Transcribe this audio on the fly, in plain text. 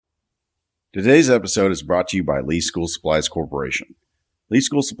Today's episode is brought to you by Lee School Supplies Corporation. Lee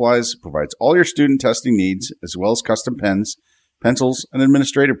School Supplies provides all your student testing needs, as well as custom pens, pencils, and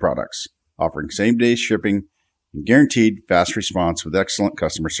administrative products, offering same-day shipping and guaranteed fast response with excellent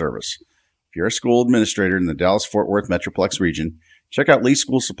customer service. If you're a school administrator in the Dallas-Fort Worth Metroplex region, check out Lee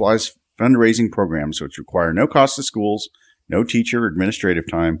School Supplies fundraising programs, which require no cost to schools, no teacher or administrative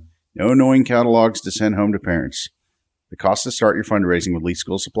time, no annoying catalogs to send home to parents. The cost to start your fundraising with Lee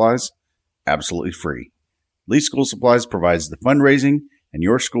School Supplies? Absolutely free. Lee School Supplies provides the fundraising, and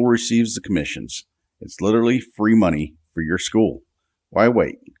your school receives the commissions. It's literally free money for your school. Why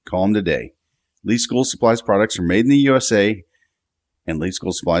wait? Call them today. Lee School Supplies products are made in the USA, and Lee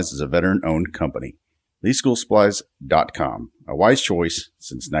School Supplies is a veteran-owned company. LeeSchoolSupplies.com, a wise choice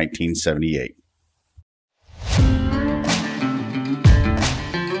since 1978.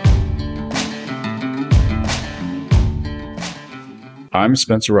 I'm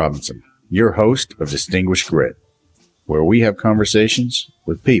Spencer Robinson, your host of Distinguished Grit, where we have conversations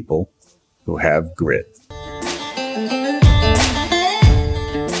with people who have grit.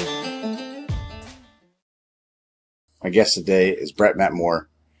 My guest today is Brett Moore.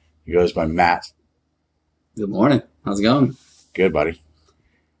 He goes by Matt. Good morning. How's it going? Good, buddy.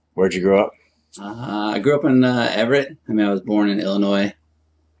 Where'd you grow up? I grew up in Everett. I was born in Illinois.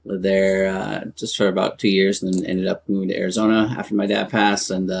 Lived there just for about 2 years, and then ended up moving to Arizona after my dad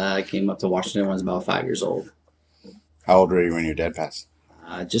passed, and I came up to Washington when I was about 5 years old. How old were you when your dad passed?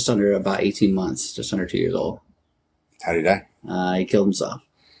 Just under about 18 months, just under 2 years old. How did he die? He killed himself.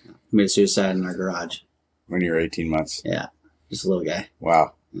 Committed suicide in our garage. When you were 18 months? Yeah, just a little guy.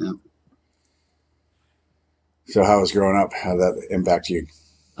 Wow. Yeah. So how was growing up? How did that impact you?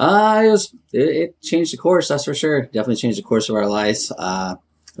 It changed the course, that's for sure. Definitely changed the course of our lives. I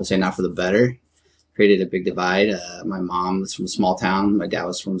would say not for the better. Created a big divide. My mom was from a small town. My dad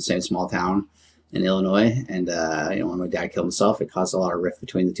was from the same small town in Illinois. And, when my dad killed himself, it caused a lot of rift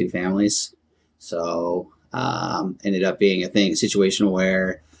between the two families. So ended up being a situation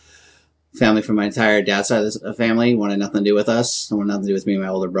where family from my entire dad's side of the family wanted nothing to do with us. Wanted nothing to do with me and my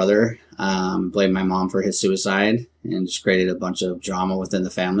older brother. Blamed my mom for his suicide and just created a bunch of drama within the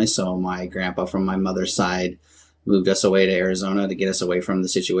family. So my grandpa from my mother's side moved us away to Arizona to get us away from the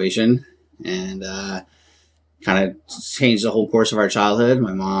situation, and kind of changed the whole course of our childhood.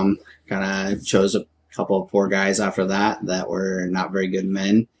 My mom kind of chose a couple of poor guys after that were not very good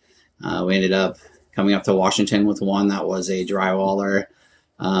men. We ended up coming up to Washington with one that was a drywaller.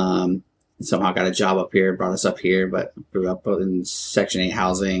 Somehow got a job up here, brought us up here, but grew up in Section 8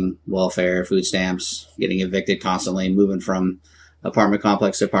 housing, welfare, food stamps, getting evicted constantly, moving from apartment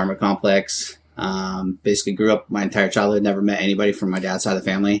complex to apartment complex. Basically grew up my entire childhood, never met anybody from my dad's side of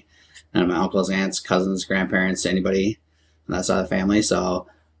the family. None of my uncles, aunts, cousins, grandparents, anybody on that side of the family. So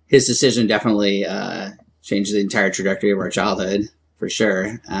his decision definitely changed the entire trajectory of our childhood, for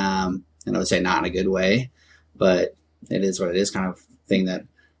sure. And I would say not in a good way, but it is what it is, kind of thing that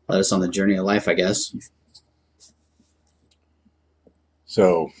led us on the journey of life, I guess.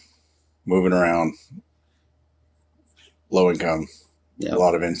 So, moving around, low income, Yep. A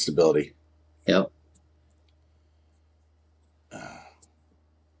lot of instability. Yep.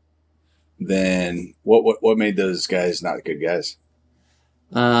 Then, what made those guys not good guys?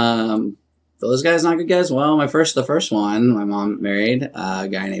 Those guys not good guys. Well, the first one, my mom married a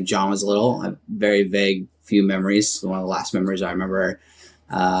guy named John was little. I have very vague few memories. One of the last memories I remember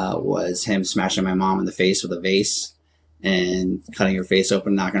was him smashing my mom in the face with a vase and cutting her face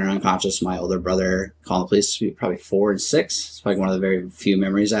open, knocking her unconscious. My older brother calling the police, probably 4 and 6. It's probably one of the very few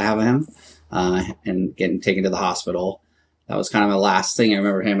memories I have of him, and getting taken to the hospital. That was kind of the last thing I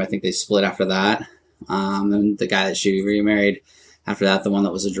remember him. I think they split after that. And the guy that she remarried after that, the one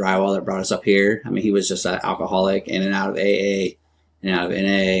that was a drywall that brought us up here, he was just an alcoholic, in and out of AA, in and out of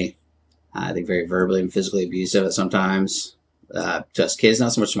NA. I think very verbally and physically abusive at sometimes. To us kids,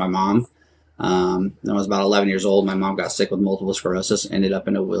 not so much to my mom. When I was about 11 years old, my mom got sick with multiple sclerosis, ended up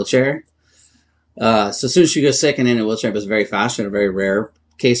in a wheelchair. So as soon as she got sick and in a wheelchair, it was very fast. She had a very rare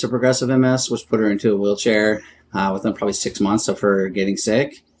case of progressive MS, which put her into a wheelchair within probably 6 months of her getting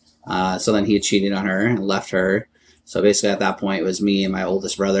sick. So then he had cheated on her and left her. So basically at that point, it was me and my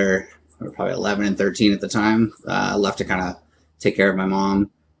oldest brother, we were probably 11 and 13 at the time, left to kind of take care of my mom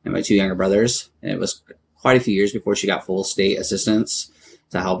and my two younger brothers. And it was quite a few years before she got full state assistance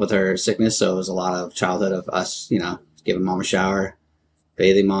to help with her sickness. So it was a lot of childhood of us, giving mom a shower,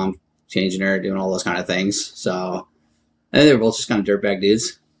 bathing mom, changing her, doing all those kind of things. So I think they were both just kind of dirtbag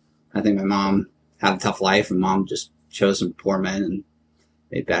dudes. I think my mom had a tough life, and mom just chose some poor men and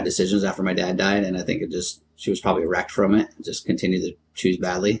made bad decisions after my dad died. And I think she was probably wrecked from it, just continued to choose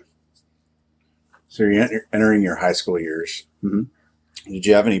badly. So you're entering your high school years. Mm-hmm. Did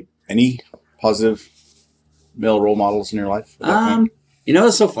you have any positive male role models in your life?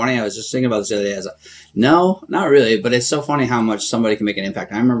 It's so funny. I was just thinking about this the other day. No, not really, but it's so funny how much somebody can make an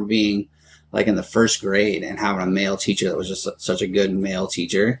impact. I remember being like in the first grade and having a male teacher that was just such a good male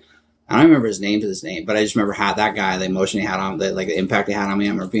teacher. I don't remember his name to this name, but I just remember how that guy, the emotion he had on, the impact he had on me. I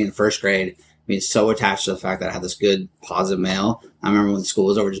remember being in first grade, being so attached to the fact that I had this good, positive male. I remember when school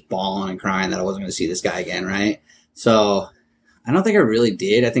was over, just bawling and crying that I wasn't going to see this guy again, right? So I don't think I really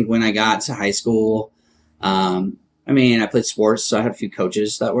did. I think when I got to high school, I played sports, so I had a few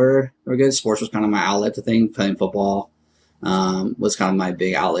coaches that were good. Sports was kind of my outlet to things. Playing football was kind of my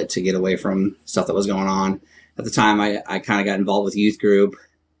big outlet to get away from stuff that was going on. At the time, I kind of got involved with youth group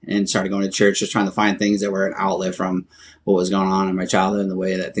and started going to church, just trying to find things that were an outlet from what was going on in my childhood and the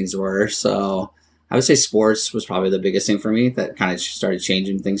way that things were. So I would say sports was probably the biggest thing for me that kind of started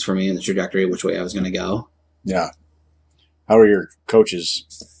changing things for me in the trajectory of which way I was going to go. Yeah. How were your coaches?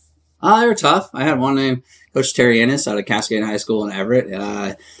 They were tough. I had one named Coach Terry Ennis out of Cascade High School in Everett.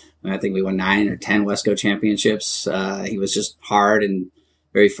 I think we won 9 or 10 Wesco championships. He was just hard and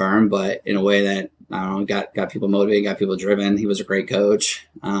very firm, but in a way that, I don't know, got people motivated, got people driven. He was a great coach.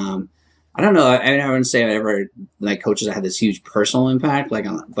 I don't know. I wouldn't say I ever, like, coaches that had this huge personal impact,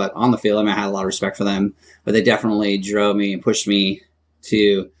 but on the field, I had a lot of respect for them, but they definitely drove me and pushed me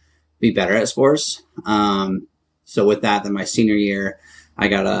to be better at sports. So with that, then my senior year, I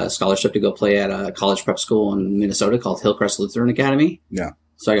got a scholarship to go play at a college prep school in Minnesota called Hillcrest Lutheran Academy. Yeah.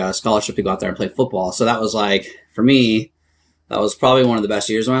 So I got a scholarship to go out there and play football. So that was like, for me, that was probably one of the best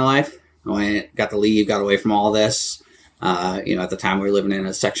years of my life. I went, got to leave, got away from all this. At the time we were living in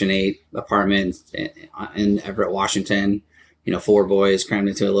a Section 8 apartment in Everett, Washington. 4 boys crammed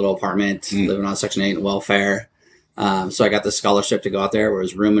into a little apartment, living on Section 8 welfare. So I got the scholarship to go out there where it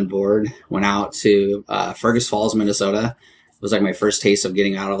was room and board. Went out to Fergus Falls, Minnesota. It was like my first taste of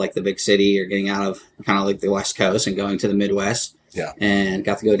getting out of like the big city or getting out of kind of like the West Coast and going to the Midwest. Yeah. And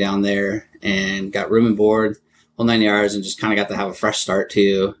got to go down there and got room and board, whole 9 yards, and just kind of got to have a fresh start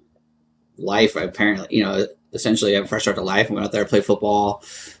to life. Apparently, essentially have a fresh start to life. I went out there, played football,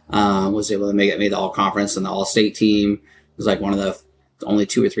 was able to made the all conference and the all state team. It was like one of the only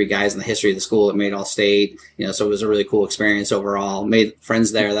 2 or 3 guys in the history of the school that made all state, so it was a really cool experience overall. Made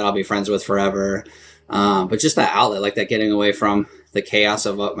friends there that I'll be friends with forever. But just that outlet, like that, getting away from the chaos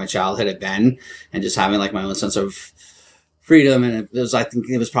of what my childhood had been and just having like my own sense of freedom. And I think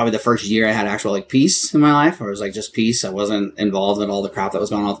it was probably the first year I had actual like peace in my life, where it was like just peace. I wasn't involved in all the crap that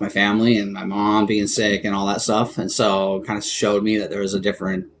was going on with my family and my mom being sick and all that stuff. And so it kind of showed me that there was a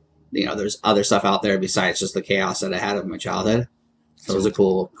different, there's other stuff out there besides just the chaos that I had of my childhood. So it was a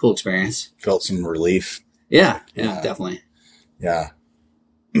cool experience. Felt some relief. Yeah, definitely. Yeah.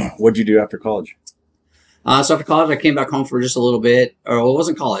 What'd you do after college? So after college, I came back home for just a little bit. Or it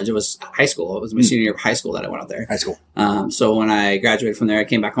wasn't college; it was high school. It was my senior year of high school that I went out there. High school. So when I graduated from there, I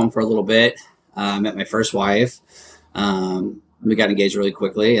came back home for a little bit. Met my first wife. We got engaged really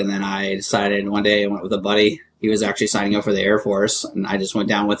quickly, and then I decided one day I went with a buddy. He was actually signing up for the Air Force, and I just went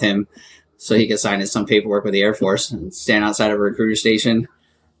down with him so he could sign in some paperwork with the Air Force. And stand outside of a recruiter station,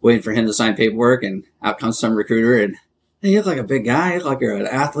 waiting for him to sign paperwork, and out comes some recruiter and. Hey, you look like a big guy. You look like you're an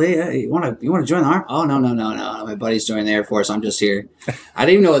athlete. Hey, you want to join the Army? Oh, no. My buddy's joining the Air Force. I'm just here. I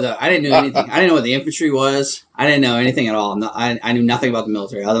didn't know anything. I didn't know what the infantry was. I didn't know anything at all. I knew nothing about the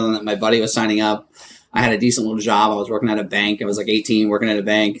military other than that my buddy was signing up. I had a decent little job. I was working at a bank. I was like 18 working at a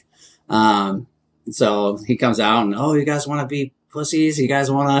bank. So he comes out and, you guys want to be pussies? You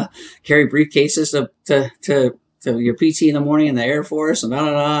guys want to carry briefcases to your PT in the morning in the Air Force and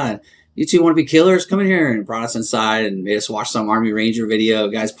and you two want to be killers? Come in here. And brought us inside and made us watch some Army Ranger video,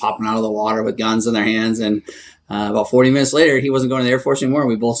 guys popping out of the water with guns in their hands. And about 40 minutes later, he wasn't going to the Air Force anymore.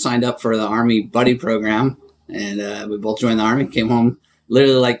 We both signed up for the Army Buddy Program. And we both joined the Army, came home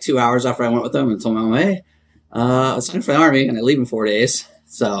literally like 2 hours after I went with them and told my mom, hey, I signed for the Army and I leave in 4 days.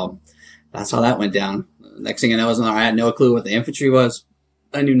 So that's how that went down. Next thing I know, I had no clue what the infantry was.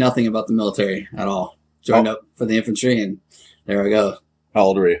 I knew nothing about the military at all. Joined up for the infantry and there I go. How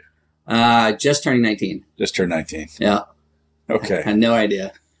old were you? Just turning 19. Just turned 19. Yeah. Okay. I had no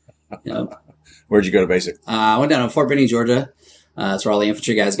idea. Yep. Where'd you go to basic? I went down to Fort Benning, Georgia. That's where all the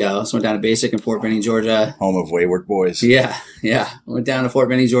infantry guys go. So I went down to basic in Fort Benning, Georgia. Home of wayward boys. Yeah. I went down to Fort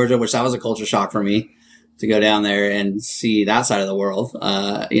Benning, Georgia, which that was a culture shock for me to go down there and see that side of the world.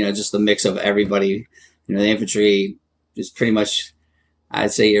 Just the mix of everybody, the infantry just pretty much,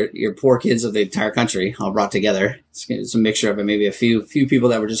 I'd say your poor kids of the entire country all brought together. It's a mixture of maybe a few people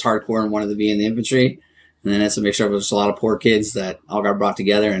that were just hardcore and wanted to be in the infantry. And then it's a mixture of just a lot of poor kids that all got brought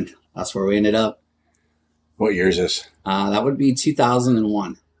together, and that's where we ended up. What year is this? That would be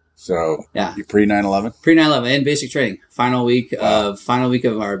 2001. So yeah, you pre 9/11? Pre 9/11 in basic training. Final week of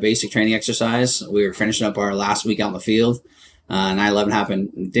our basic training exercise. We were finishing up our last week out in the field. 9/11 happened.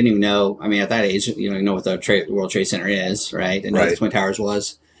 Didn't even know. I mean, at that age, you know what the World Trade Center is, right? And what the Twin Towers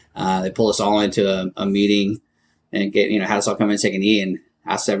was. They pulled us all into a meeting and had us all come in and take a knee and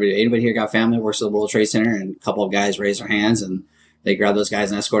asked anybody here got family works at the World Trade Center, and a couple of guys raised their hands and they grabbed those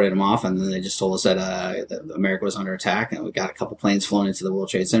guys and escorted them off, and then they just told us that America was under attack, and we got a couple planes flown into the World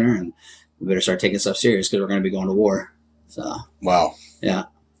Trade Center, and we better start taking stuff serious because we're going to be going to war. So wow, yeah.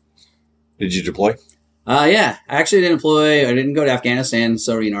 Did you deploy? Yeah, I actually didn't deploy. I didn't go to Afghanistan.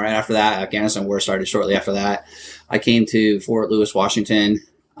 So right after that, Afghanistan war started shortly after that. I came to Fort Lewis, Washington.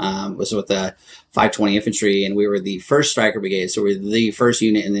 Was with the 520 Infantry, and we were the first Stryker Brigade. So we're the first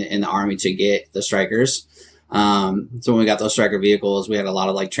unit in the Army to get the Strykers. So when we got those Stryker vehicles, we had a lot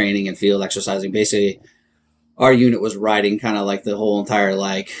of training and field exercising. Basically, our unit was writing kind of the whole entire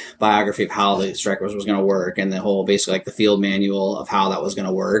biography of how the Strykers was going to work, and the whole basically the field manual of how that was going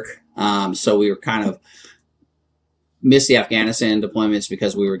to work. So we were kind of missed the Afghanistan deployments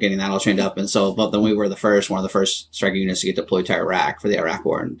because we were getting that all trained up. And so, but then we were one of the first Stryker units to get deployed to Iraq for the Iraq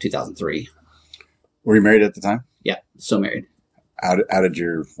War in 2003. Were you married at the time? Yeah, still married. How did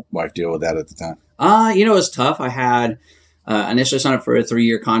your wife deal with that at the time? It was tough. I had initially signed up for a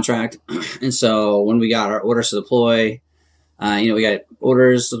 3-year contract. And so when we got our orders to deploy, we got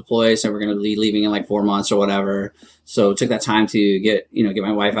orders to deploy, so we're going to be leaving in 4 months or whatever. So took that time to get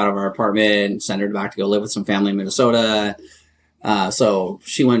my wife out of our apartment, send her back to go live with some family in Minnesota. So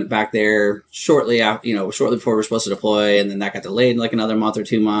she went back there shortly before we were supposed to deploy, and then that got delayed another month or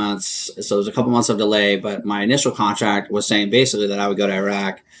 2 months. So there's a couple months of delay, but my initial contract was saying basically that I would go to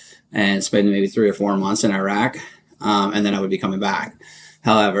Iraq and spend maybe 3 or 4 months in Iraq, and then I would be coming back.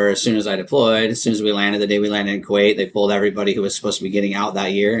 However, as soon as I deployed, as soon as we landed, the day we landed in Kuwait, they pulled everybody who was supposed to be getting out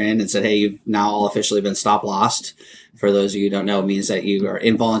that year in and said, hey, you've now all officially been stop lost. For those of you who don't know, it means that you are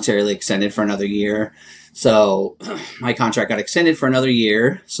involuntarily extended for another year. So my contract got extended for another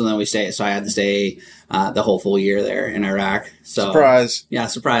year. So then I had to stay the whole full year there in Iraq. So surprise. Yeah,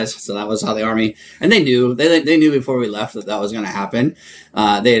 surprise. So that was how the Army, and they knew before we left that was going to happen.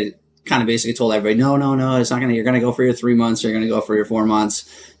 They had kind of basically told everybody, no, it's not going to, you're going to go for your 3 months, you're going to go for your 4 months.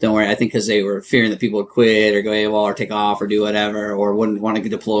 Don't worry. I think because they were fearing that people would quit or go AWOL or take off or do whatever, or wouldn't want to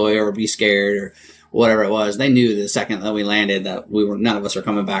deploy or be scared or whatever it was. They knew the second that we landed that none of us were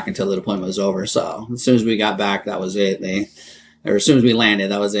coming back until the deployment was over. So as soon as we got back, that was it. As soon as we landed,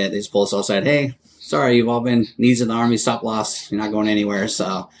 that was it. They just pulled us all, said, hey, sorry, you've all been needs of the Army, stop loss. You're not going anywhere.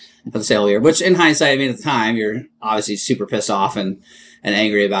 So for the sale year, which in hindsight, at the time, you're obviously super pissed off and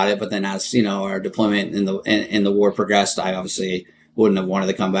angry about it. But then as, our deployment in the war progressed, I obviously wouldn't have wanted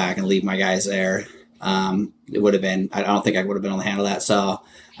to come back and leave my guys there. It would have been, I don't think I would have been able to handle that. So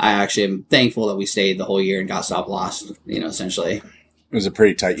I actually am thankful that we stayed the whole year and got stop loss, essentially. It was a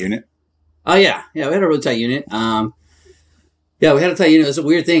pretty tight unit. Oh yeah. Yeah. We had a really tight unit. We had a tight unit. It was a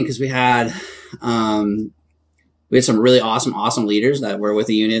weird thing because we had some really awesome leaders that were with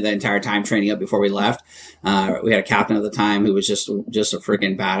the unit the entire time training up before we left. We had a captain at the time who was just a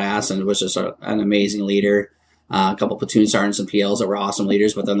freaking badass and was just an amazing leader. A couple platoon sergeants and PLs that were awesome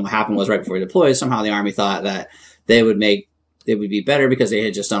leaders. But then what happened was right before we deployed, somehow the Army thought that they would be better because they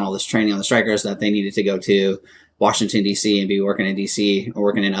had just done all this training on the Strykers that they needed to go to Washington, D.C. and be working in D.C. or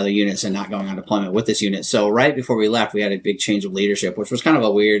working in other units and not going on deployment with this unit. So right before we left, we had a big change of leadership, which was kind of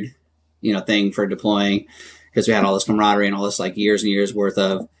a weird, thing for deploying because we had all this camaraderie and all this years and years worth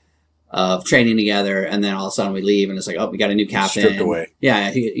of training together. And then all of a sudden we leave and it's oh, we got a new captain. Stripped away.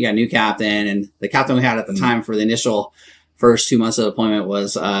 Yeah. You got a new captain. And the captain we had at the time for the initial first 2 months of deployment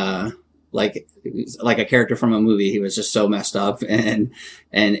was, like a character from a movie. He was just so messed up and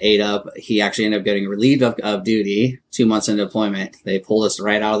ate up. He actually ended up getting relieved of duty 2 months into deployment. They pulled us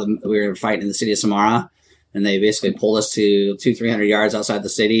right out of we were fighting in the city of Samara and they basically pulled us to 200-300 yards outside the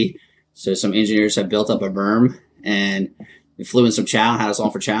city. So some engineers had built up a berm and we flew in some chow, had us all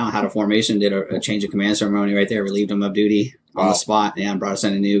for chow, had a formation, did a change of command ceremony right there, relieved him of duty on the spot and brought us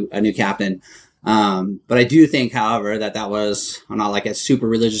in a new captain. But I do think, however, that was, I'm not a super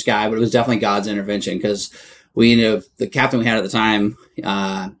religious guy, but it was definitely God's intervention because the captain we had at the time,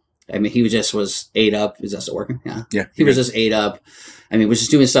 he was ate up. Is that still working? Yeah. Yeah. He was just ate up. Was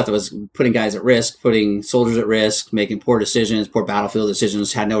just doing stuff that was putting guys at risk, putting soldiers at risk, making poor decisions, poor battlefield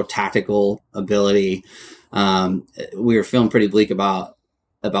decisions, had no tactical ability. We were feeling pretty bleak about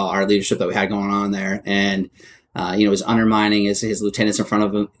our leadership that we had going on there. And, was undermining his lieutenants in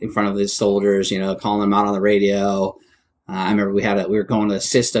front of his soldiers, calling them out on the radio, I remember we were going to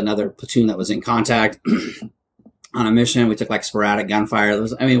assist another platoon that was in contact on a mission. We took like sporadic gunfire. It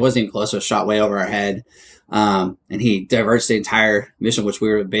wasn't even close. It was shot way over our head. And he diverts the entire mission, which we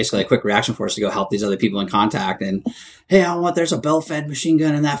were basically a quick reaction force to go help these other people in contact. And, hey, there's a bell-fed machine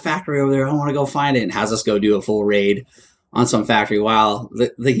gun in that factory over there. I want to go find it. And has us go do a full raid on some factory while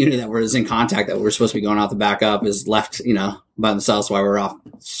the unit that was in contact that we're supposed to be going out to back up is left, by themselves while we're off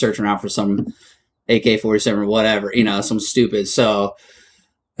searching around for some AK-47 or whatever, some stupid. So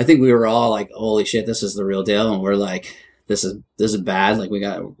I think we were all like, holy shit, this is the real deal. And we're like, this is bad. Like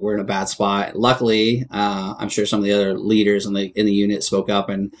we're in a bad spot. Luckily, I'm sure some of the other leaders in the unit spoke up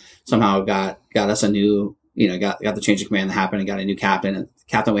and somehow got us a new, got the change of command that happened and got a new captain. And the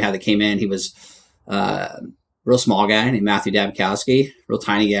captain we had that came in, he was real small guy named Matthew Dabkowski, real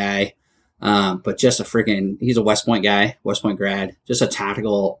tiny guy. But just he's a West Point guy, West Point grad, just a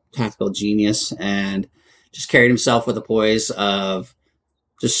tactical genius, and just carried himself with a poise of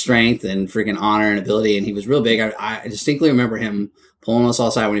just strength and freaking honor and ability. And he was real big. I distinctly remember him pulling us all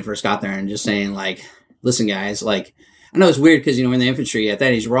aside when he first got there and just saying like, listen guys, like, I know it's weird because, in the infantry at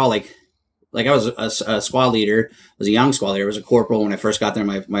that age, we're all like I was a squad leader, I was a young squad leader, I was a corporal when I first got there.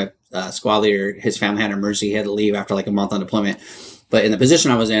 My squad leader, his family had an emergency. He had to leave after like a month on deployment. But in the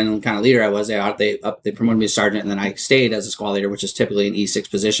position I was in, kind of leader I was, they promoted me to sergeant, and then I stayed as a squad leader, which is typically an E6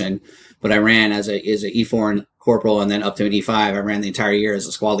 position. But I ran as a E4 and corporal, and then up to an E5. I ran the entire year as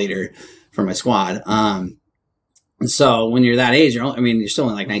a squad leader for my squad. And so when you're that age, you're still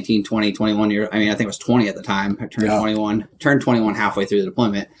in like 19, 20, 21 years. I think I was 20 at the time. I turned 21 halfway through the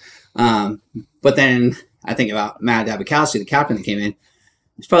deployment. But then I think about Matt Dabakowski, the captain that came in.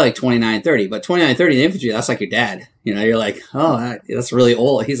 He's probably like 29, 30, but 29, 30 in the infantry, that's like your dad. You're like, oh, that's really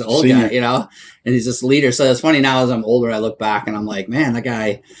old. He's an old guy, and he's just a leader. So it's funny now as I'm older, I look back and I'm like, man, that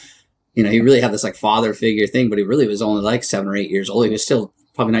guy, he really had this like father figure thing, but he really was only like 7 or 8 years old. He was still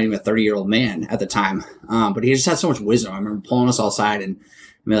probably not even a 30-year-old man at the time. But he just had so much wisdom. I remember pulling us all aside and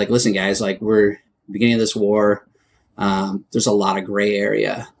be like, listen, guys, like we're beginning of this war. There's a lot of gray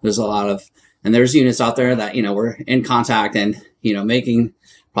area. There's units out there that, we're in contact and,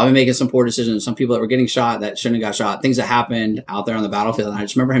 probably making some poor decisions. Some people that were getting shot that shouldn't have got shot, things that happened out there on the battlefield. And I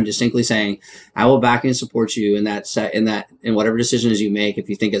just remember him distinctly saying, I will back and support you in whatever decisions you make, if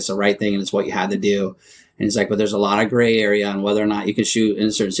you think it's the right thing and it's what you had to do. And he's like, but there's a lot of gray area on whether or not you can shoot in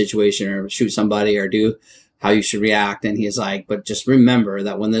a certain situation or shoot somebody or do how you should react. And he's like, but just remember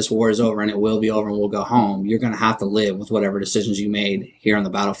that when this war is over, and it will be over and we'll go home, you're going to have to live with whatever decisions you made here on the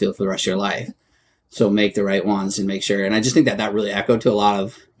battlefield for the rest of your life. So make the right ones and make sure. And I just think that really echoed to a lot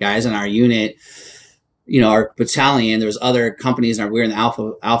of guys in our unit, our battalion. There was other companies, we were in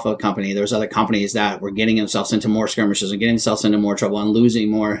the Alpha company. There was other companies that were getting themselves into more skirmishes and getting themselves into more trouble and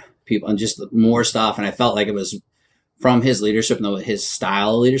losing more people and just more stuff. And I felt like it was from his leadership and his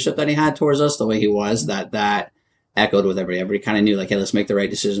style of leadership that he had towards us, the way he was, that echoed with everybody. Everybody kind of knew like, hey, let's make the right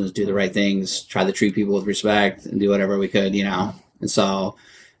decisions, do the right things, try to treat people with respect and do whatever we could, And so,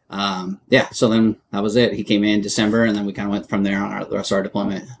 so then that was it. He came in December, and then we kind of went from there on the rest of our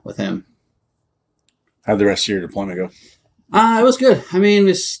deployment with him. How'd the rest of your deployment go? It was good.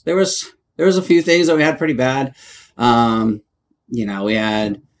 There was a few things that we had pretty bad. We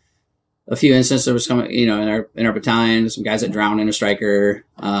had a few incidents that was coming, in our battalion, some guys that drowned in a striker,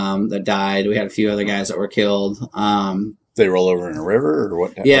 that died. We had a few other guys that were killed. They roll over in a river or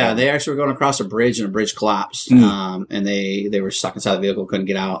what? Yeah, they actually were going across a bridge and a bridge collapsed. And they were stuck inside the vehicle, couldn't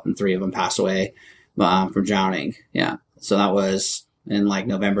get out, and 3 of them passed away from drowning. Yeah. So that was in like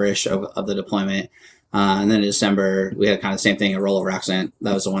November-ish of the deployment. And then in December, we had kind of the same thing, a rollover accident.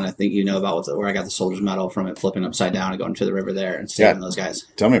 That was the one I think about where I got the soldier's medal from it flipping upside down and going to the river there and saving those guys.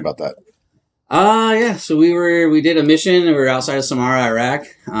 Tell me about that. So we did a mission. We were outside of Samarra, Iraq.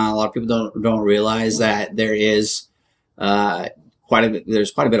 A lot of people don't realize that there is there's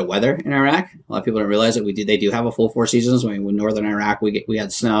quite a bit of weather in Iraq. A lot of people don't realize that they do have a full 4 seasons. When northern Iraq, we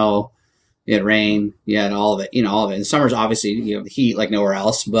had snow, you had rain, you had all of it, all of it. In summers, obviously, the heat like nowhere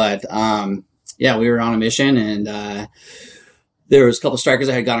else. But, we were on a mission, and, there was a couple strikers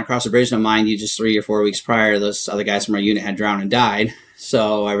that had gone across the bridge. Now, mind you, just 3 or 4 weeks prior, those other guys from our unit had drowned and died.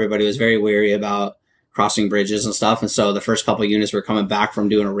 So everybody was very wary about crossing bridges and stuff. And so the first couple of units were coming back from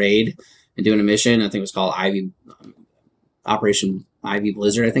doing a raid and doing a mission. I think it was called Operation Ivy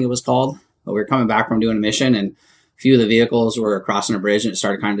Blizzard, I think it was called. But we were coming back from doing a mission, and a few of the vehicles were crossing a bridge, and it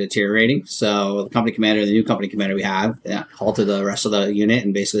started kind of deteriorating. So the new company commander we have, halted the rest of the unit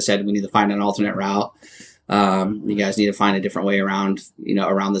and basically said, we need to find an alternate route. You guys need to find a different way around,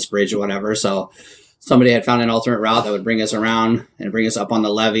 around this bridge or whatever. So somebody had found an alternate route that would bring us around and bring us up on the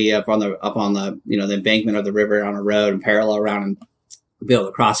levee, up on the the embankment of the river on a road and parallel around and be able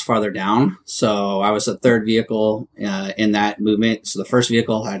to cross farther down. So I was the third vehicle in that movement. So the first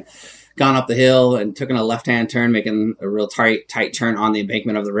vehicle had gone up the hill and taken a left-hand turn, making a real tight turn on the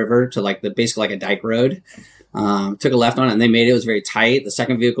embankment of the river to basically like a dike road. Took a left on it and they made it. It was very tight. The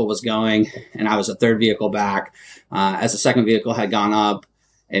second vehicle was going and I was the third vehicle back. As the second vehicle had gone up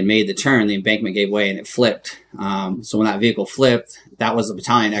and made the turn, the embankment gave way and it flipped. So when that vehicle flipped, that was the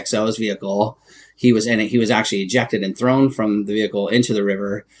battalion XO's vehicle. He was in it. He was actually ejected and thrown from the vehicle into the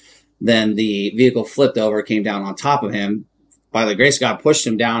river. Then the vehicle flipped over, came down on top of him. By the grace of God, pushed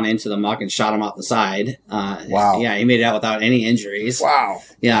him down into the muck and shot him off the side. Wow. Yeah, he made it out without any injuries. Wow.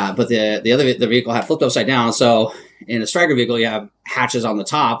 Yeah, but the vehicle had flipped upside down. So in a striker vehicle, you have hatches on the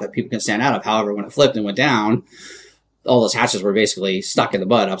top that people can stand out of. However, when it flipped and went down, all those hatches were basically stuck in the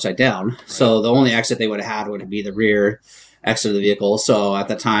butt upside down. Right. So the only exit they would have had would be the rear exit of the vehicle. So at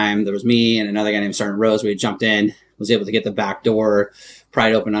the time, there was me and another guy named Sergeant Rose. We jumped in, was able to get the back door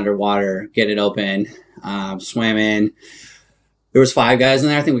pried open underwater, get it open, swam in. There was 5 guys in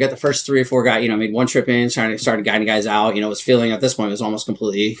there. I think we got the first 3 or 4 guys, made one trip in, started guiding guys out. Was filling at this point, it was almost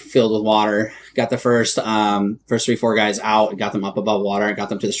completely filled with water. Got the first 3, 4 guys out, got them up above water and got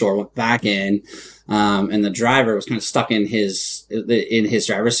them to the shore, went back in. And the driver was kind of stuck in his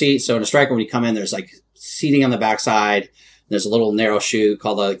driver's seat. So in a striker, when you come in, there's like seating on the backside. There's a little narrow chute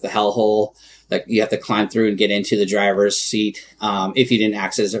called the hell hole that you have to climb through and get into the driver's seat. If you didn't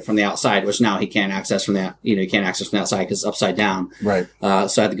access it from the outside, which now he can't access from that, you can't access from the outside because it's upside down. Right. So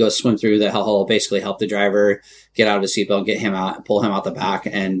I had to go swim through the hell hole, basically help the driver get out of his seatbelt, get him out, pull him out the back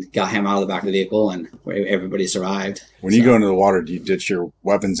and got him out of the back of the vehicle and everybody survived. When you go into the water, do you ditch your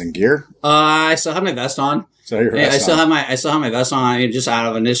weapons and gear? I still have my vest on. So your vest I still have my vest on. I mean, just out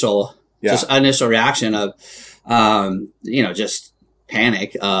of initial reaction of, just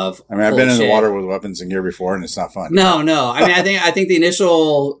panic of. I mean, I've been in the water with weapons and gear before, and it's not fun. No. I mean, I think the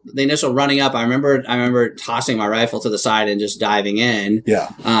initial running up. I remember tossing my rifle to the side and just diving in. Yeah.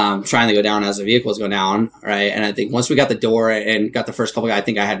 Trying to go down as the vehicle was going down, right? And I think once we got the door and got the first couple guys, I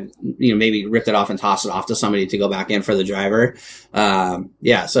think I had maybe ripped it off and tossed it off to somebody to go back in for the driver. So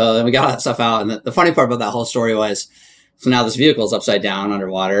then we got all that stuff out, and the funny part about that whole story was. So now this vehicle is upside down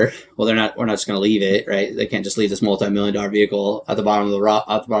underwater. Well, we're not just going to leave it, right? They can't just leave this multi-million-dollar vehicle at the bottom of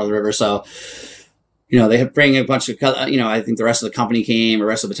the river. So, they bring a bunch of, I think the rest of the company came, or the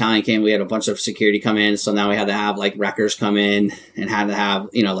rest of the battalion came. We had a bunch of security come in. So now we had to have wreckers come in and had to have,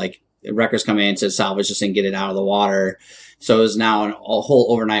 wreckers come in to salvage this and get it out of the water. So it was now a whole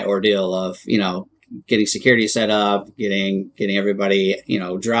overnight ordeal of, getting security set up, getting everybody,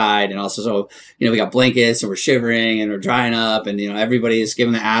 dried. And also, so, we got blankets and we're shivering and we're drying up and, everybody's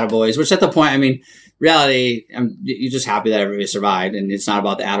giving the attaboys, which at the point, I mean, reality, you're just happy that everybody survived and it's not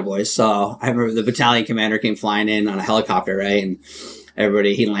about the attaboys. So I remember the battalion commander came flying in on a helicopter, right? And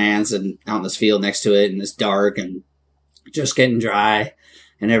he lands and out in this field next to it and it's dark and just getting dry.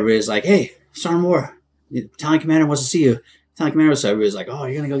 And everybody's like, "Hey, Sergeant Moore, the battalion commander wants to see you." Commander, so everybody's like, "Oh,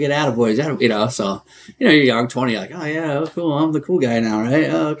 you're gonna go get attaboys," So you're young, 20, like, "Oh yeah, oh, cool, I'm the cool guy now, right?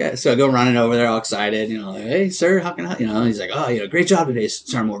 Oh, okay." So I go running over there, all excited, like, "Hey, sir, how can I?" He's like, "Oh, great job today,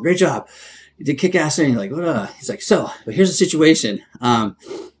 Sergeant Moore, great job. You did kick ass." And like, "What?" He's like, but here's the situation.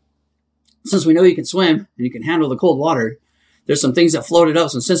 Since we know you can swim and you can handle the cold water, there's some things that floated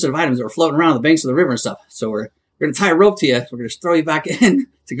up, some sensitive items that were floating around the banks of the river and stuff. So we're going to tie a rope to you. We're going to throw you back in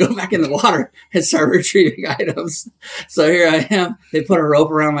to go back in the water and start retrieving items." So here I am. They put a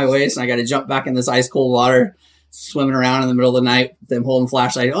rope around my waist and I got to jump back in this ice cold water, swimming around in the middle of the night, them holding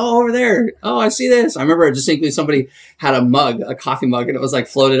flashlight. "Oh, over there. Oh, I see this." I remember distinctly somebody had a coffee mug, and it was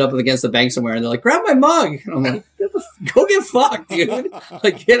floated up against the bank somewhere. And they're like, "Grab my mug." And I'm like, "Go get fucked, dude.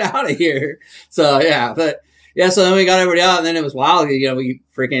 Get out of here." So so then we got everybody out and then it was wild. We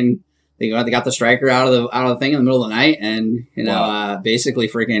freaking, they got the striker out of the thing in the middle of the night and, basically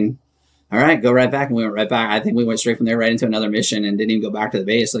freaking, all right, go right back. And we went right back. I think we went straight from there right into another mission and didn't even go back to the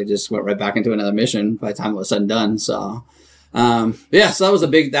base. Just went right back into another mission by the time it was said and done. So, so that was a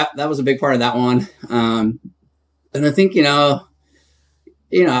big part of that one. And I think,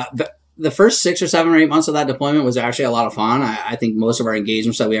 the first 6 or 7 or 8 months of that deployment was actually a lot of fun. I think most of our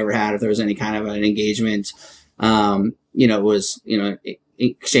engagements that we ever had, if there was any kind of an engagement, was,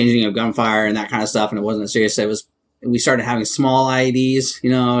 exchanging of gunfire and that kind of stuff. And it wasn't serious. We started having small IEDs,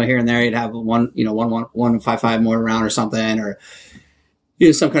 here and there. You'd have one 155 mortar round or something, or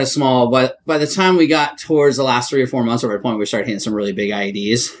some kind of small. But by the time we got towards the last 3 or 4 months of our deployment, we started hitting some really big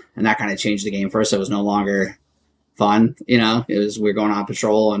IEDs, and that kind of changed the game for us. It was no longer, fun. You know, we were going on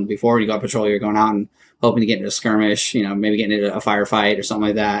patrol, and before you go on patrol, you're going out and hoping to get into a skirmish, you know, maybe getting into a firefight or something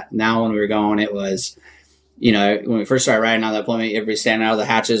like that. Now when we were going, it was, you know, when we first started riding on the deployment, everybody's standing out of the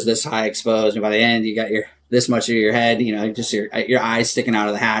hatches this high exposed, and by the end you got this much of your head, you know, just your eyes sticking out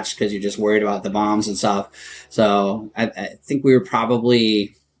of the hatch because you're just worried about the bombs and stuff. So I think we were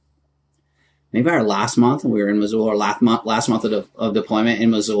probably maybe our last month we were in Missoula, or last month of deployment in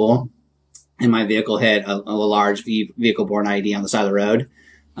Missoula, and my vehicle hit a large vehicle-borne IED on the side of the road.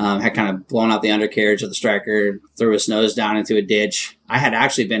 Had kind of blown out the undercarriage of the Striker, threw his nose down into a ditch. I had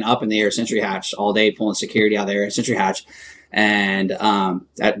actually been up in the air sentry hatch all day pulling security out of the air sentry hatch. And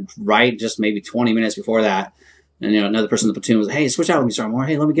just maybe 20 minutes before that, and another person in the platoon was like, hey, switch out with me, Sergeant Moore.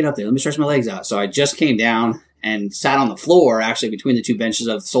 Hey, let me get up there. Let me stretch my legs out. So I just came down and sat on the floor, actually between the two benches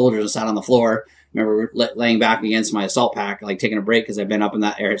of the soldiers, and sat on the floor. I remember laying back against my assault pack, like taking a break because I've been up in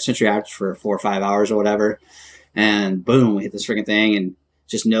that air sentry hatch for 4 or 5 hours or whatever. And boom, we hit this freaking thing and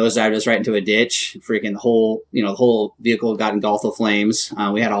just nosedived us right into a ditch. Freaking the whole vehicle got engulfed with flames.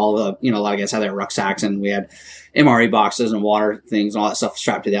 We had all the, a lot of guys had their rucksacks, and we had MRE boxes and water things and all that stuff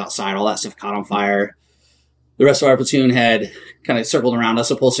strapped to the outside. All that stuff caught on fire. The rest of our platoon had kind of circled around us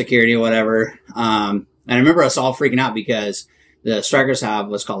to pull security or whatever. And I remember us all freaking out because the Strikers have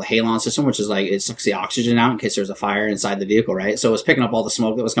what's called a halon system, which is like, it sucks the oxygen out in case there's a fire inside the vehicle, right? So it was picking up all the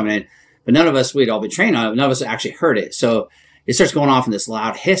smoke that was coming in, but none of us, we'd all been trained on it. None of us actually heard it. So it starts going off in this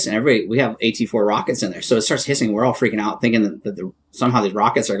loud hiss, and we have AT-4 rockets in there. So it starts hissing. We're all freaking out, thinking that somehow these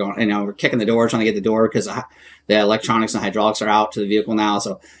rockets are going, we're kicking the door, trying to get the door because the electronics and hydraulics are out to the vehicle now.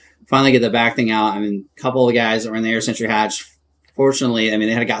 So finally get the back thing out. I mean, a couple of the guys that were in the air sentry hatch, fortunately,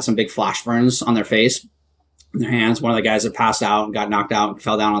 they had got some big flash burns on their face, and their hands. One of the guys had passed out and got knocked out and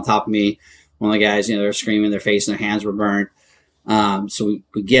fell down on top of me. One of the guys, they were screaming, their face and their hands were burnt. So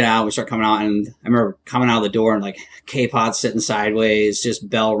we get out, we start coming out, and I remember coming out of the door and like K-Pod sitting sideways, just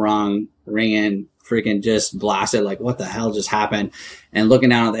bell rung, ringing, freaking just blasted, like what the hell just happened? And looking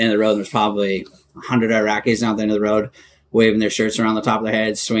down at the end of the road, there's probably 100 Iraqis out at the end of the road, waving their shirts around the top of their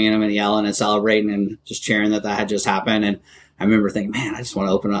heads, swinging them and yelling and celebrating and just cheering that had just happened. And I remember thinking, man, I just want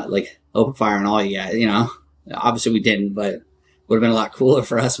to open fire on all you guys, Obviously we didn't, but would have been a lot cooler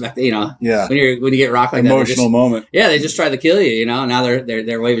for us back then, Yeah. When you get rocked like Emotional moment. Yeah, they just tried to kill you, Now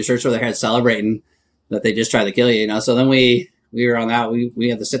they're waving shirts over their heads, celebrating that they just tried to kill you, So then we were on that. We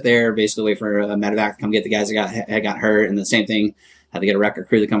had to sit there, basically wait for a medevac to come get the guys that had got hurt, and the same thing. Had to get a record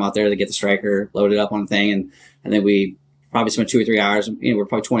crew to come out there to get the Striker loaded up on the thing, and then we probably spent 2 or 3 hours. We're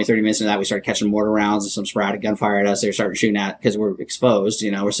probably 20, 30 minutes into that. We started catching mortar rounds and some sporadic gunfire at us. They were starting shooting at because we're exposed.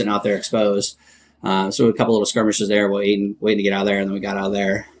 We're sitting out there exposed. So a couple little skirmishes there, waiting to get out of there, and then we got out of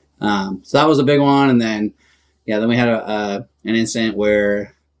there. So that was a big one. And then, then we had an incident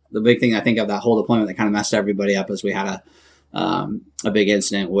where the big thing I think of that whole deployment that kind of messed everybody up is we had a big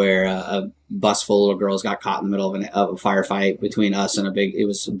incident where a bus full of little girls got caught in the middle of a firefight between us and it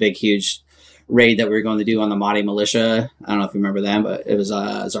was a big, huge raid that we were going to do on the Mahdi militia. I don't know if you remember them, but it was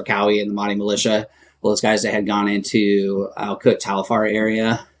Zarqawi and the Mahdi militia. Well, those guys that had gone into Al-Qut, Talafar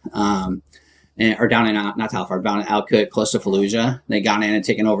area, or down in, not Talafar, down in Al-Qut, close to Fallujah. They got in and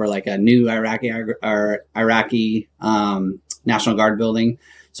taken over like a new Iraqi National Guard building.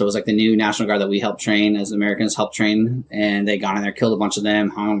 So it was like the new National Guard that we helped train, as Americans helped train. And they got in there, killed a bunch of them,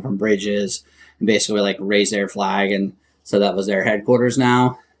 hung them from bridges, and basically like raised their flag. And so that was their headquarters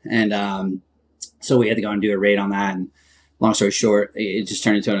now. And so we had to go and do a raid on that. And long story short, it just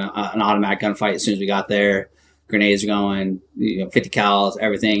turned into an automatic gunfight as soon as we got there. Grenades going, 50 cals,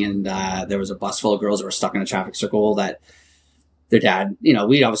 everything. And there was a bus full of girls that were stuck in a traffic circle that their dad,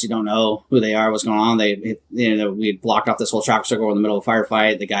 we obviously don't know who they are, what's going on. We blocked off this whole traffic circle in the middle of a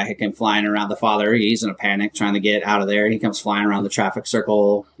firefight. The guy came flying around, the father, he's in a panic trying to get out of there. He comes flying around the traffic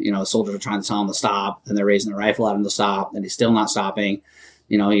circle. Soldiers are trying to tell him to stop, and they're raising the rifle at him to stop, and he's still not stopping.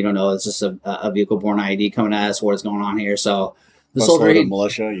 You don't know. It's just a vehicle-borne IED coming at us. What is going on here? So the soldier,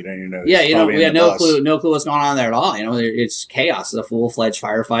 militia, you don't even know. Yeah, we had no clue what's going on there at all. It's chaos. It's a full-fledged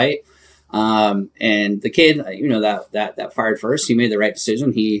firefight. And the kid, that fired first, he made the right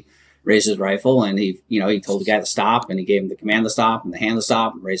decision. He raised his rifle and he told the guy to stop, and he gave him the command to stop and the hand to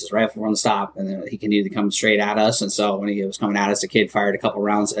stop, and raised his rifle on the stop. And then he continued to come straight at us. And so when he was coming at us, the kid fired a couple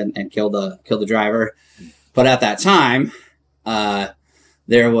rounds and killed the driver. But at that time,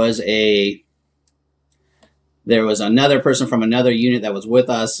 there was another person from another unit that was with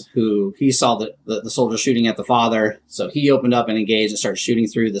us who he saw the soldier shooting at the father. So he opened up and engaged and started shooting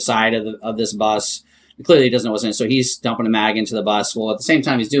through the side of this bus. And clearly he doesn't know what's in it. So he's dumping a mag into the bus. Well, at the same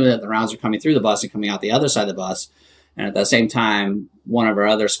time he's doing it, the rounds are coming through the bus and coming out the other side of the bus. And at the same time, one of our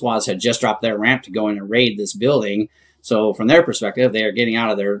other squads had just dropped their ramp to go in and raid this building. So from their perspective, they are getting out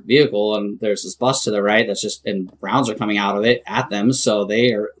of their vehicle and there's this bus to the right that's just, and rounds are coming out of it at them. So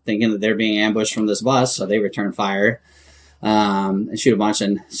they are thinking that they're being ambushed from this bus. So they return fire and shoot a bunch.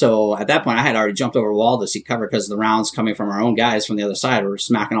 And so at that point, I had already jumped over a wall to seek cover because the rounds coming from our own guys from the other side were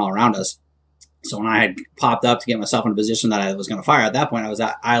smacking all around us. So when I had popped up to get myself in a position that I was going to fire, at that point, I was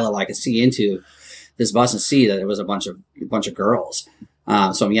at eye level. I could see into this bus and see that it was a bunch of girls.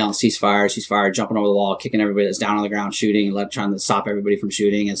 So I'm yelling, ceasefire, jumping over the wall, kicking everybody that's down on the ground, shooting, trying to stop everybody from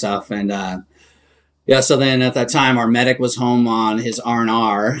shooting and stuff. And, so then at that time, our medic was home on his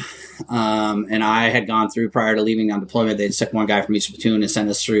R&R. And I had gone through prior to leaving on deployment. They'd took one guy from each platoon and sent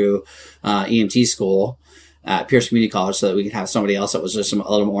us through, EMT school at Pierce Community College so that we could have somebody else that was just a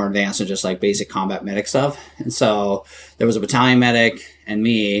little more advanced and just like basic combat medic stuff. And so there was a battalion medic and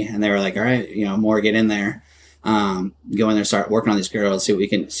me, and they were like, all right, more get in there. Go in there, start working on these girls, see what we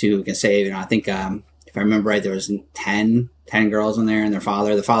can save. I think, if I remember right, there was 10 girls in there and their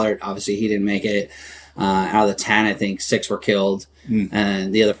father. The father, obviously, he didn't make it. Out of the 10, I think 6 were killed.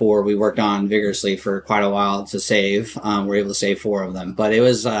 And the other 4 we worked on vigorously for quite a while to save. We were able to save 4 of them. But it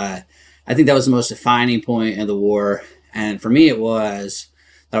was, I think that was the most defining point of the war. And for me, it was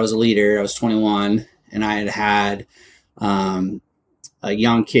that I was a leader. I was 21 and I had a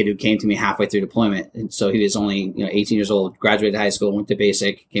young kid who came to me halfway through deployment. And so he was only, 18 years old, graduated high school, went to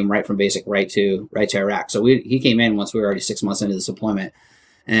basic, came right from basic, right to Iraq. So he came in once we were already 6 months into this deployment.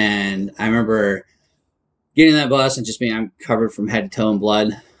 And I remember getting that bus and just being, I'm covered from head to toe in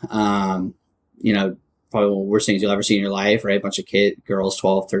blood. Probably one of the worst things you'll ever see in your life, right? A bunch of girls,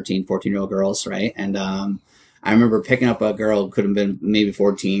 12, 13, 14-year-old girls, right? And I remember picking up a girl who could have been maybe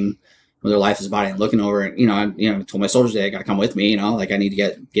 14, with her lifeless body, and looking over and, I told my soldiers, they got to come with me, I need to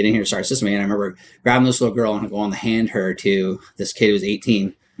get in here to start assisting me. And I remember grabbing this little girl and going to hand her to this kid who was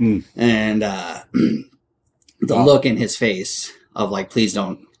 18. And the look in his face of like, please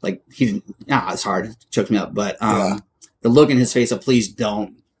don't, like, he didn't, it's hard, it choked me up. But the look in his face of please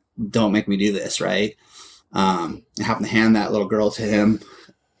don't make me do this, right? And having to hand that little girl to him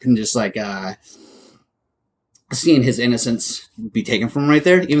and just like, seeing his innocence be taken from right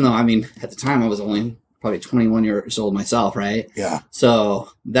there, even though, at the time I was only probably 21 years old myself, right? Yeah. So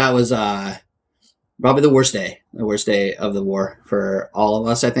that was probably the worst day of the war for all of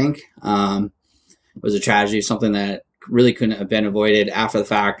us, I think. It was a tragedy, something that really couldn't have been avoided after the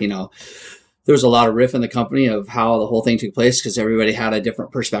fact. There was a lot of riff in the company of how the whole thing took place because everybody had a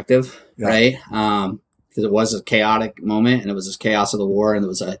different perspective, right? Because it was a chaotic moment and it was this chaos of the war, and it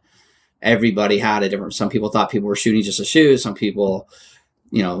was everybody had a different, some people thought people were shooting just to shoot. Some people,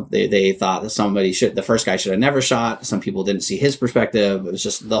 they thought that the first guy should have never shot. Some people didn't see his perspective. It was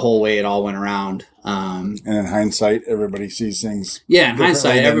just the whole way it all went around. And in hindsight, everybody sees things. Yeah, in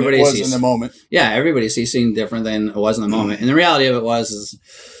hindsight, everybody sees in the moment. Yeah, everybody sees things different than it was in the moment. And the reality of it was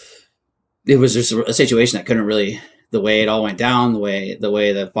just a situation that couldn't really, the way it all went down, the way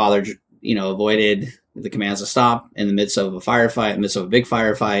the father, avoided the commands to stop in the midst of a firefight, in the midst of a big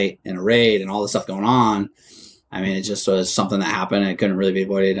firefight and a raid and all this stuff going on. It just was something that happened and it couldn't really be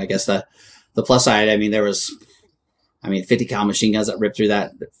avoided. I guess the plus side, there was, 50 cal machine guns that ripped through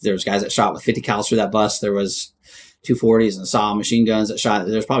that. There was guys that shot with 50 cals through that bus. There was 240s and SAW machine guns that shot.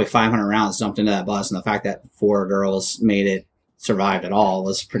 There's probably 500 rounds dumped into that bus. And the fact that 4 girls survived at all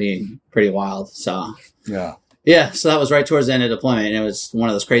was pretty wild. So, yeah. So that was right towards the end of deployment. And it was one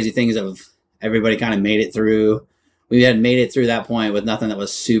of those crazy things of, everybody kind of made it through. We had made it through that point with nothing that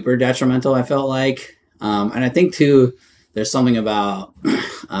was super detrimental, I felt like. And I think, too, there's something about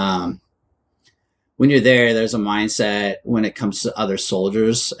when you're there's a mindset when it comes to other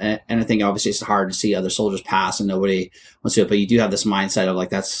soldiers. And I think, obviously, it's hard to see other soldiers pass and nobody wants to do it. But you do have this mindset of,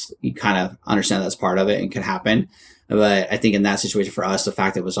 like, you kind of understand that's part of it and can happen. But I think in that situation for us, the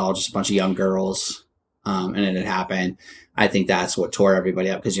fact that it was all just a bunch of young girls and it had happened, I think that's what tore everybody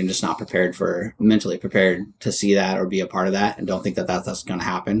up because you're just not mentally prepared to see that or be a part of that and don't think that that's going to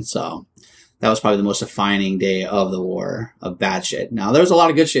happen. So that was probably the most defining day of the war of bad shit. Now, there was a lot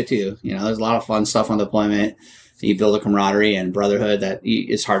of good shit too. There's a lot of fun stuff on deployment. You build a camaraderie and brotherhood that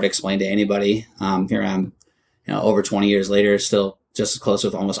is hard to explain to anybody. Here I'm, over 20 years later, still just as close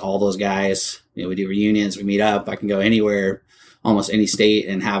with almost all those guys. We do reunions, we meet up. I can go anywhere, almost any state,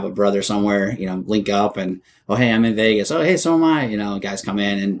 and have a brother somewhere, link up and, oh, hey, I'm in Vegas. Oh, hey, so am I. Guys come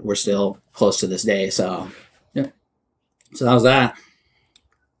in and we're still close to this day. So, yeah. So that was that.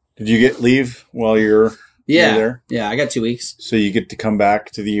 Did you get leave while you're there? Yeah, I got 2 weeks. So you get to come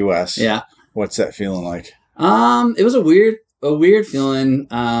back to the U.S. Yeah. What's that feeling like? It was a weird feeling.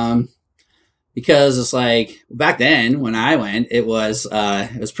 because it's like back then when I went, it was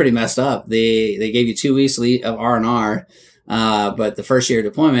pretty messed up. They gave you 2 weeks of R&R, but the first year of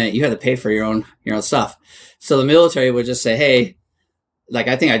deployment, you had to pay for your own stuff. So the military would just say, hey, like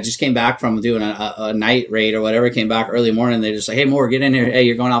I think I just came back from doing a night raid or whatever, came back early morning. They just like, hey, Moore, get in here. Hey,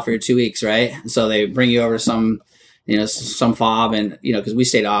 you're going out for your 2 weeks, right? So they bring you over to some fob, and because we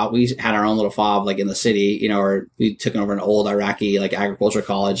stayed off, we had our own little fob like in the city, or we took over an old Iraqi like agriculture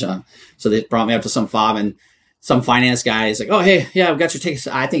college. So they brought me up to some fob, and some finance guy is like, oh hey, yeah, I've got your tickets.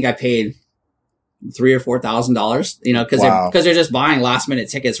 I think I paid $3,000 or $4,000, because they're just buying last minute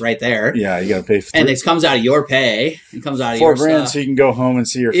tickets right there. Yeah, you got to pay for and it comes out of your pay. It comes out of $4,000 your stuff. so you can go home and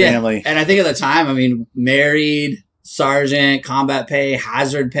see your family. And I think at the time, I mean, married, sergeant, combat pay,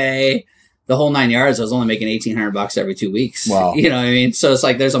 hazard pay, the whole 9 yards. I was only making $1,800 every 2 weeks. Wow. You know what I mean? So it's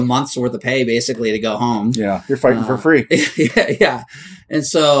like there's a month's worth of pay basically to go home. Yeah, you're fighting for free. Yeah. And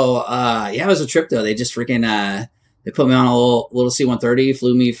so, it was a trip though. They just freaking, they put me on a little C-130,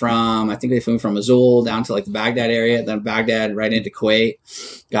 flew me from Mosul down to like the Baghdad area, then Baghdad right into Kuwait,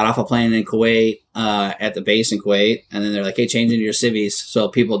 got off a plane in Kuwait, at the base in Kuwait. And then they're like, hey, change into your civvies so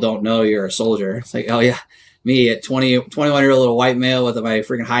people don't know you're a soldier. It's like, oh yeah, me at 21-year-old little white male with my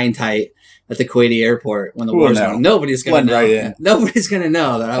freaking high and tight at the Kuwaiti airport when the war's going. Nobody's going to know. Right, nobody's going to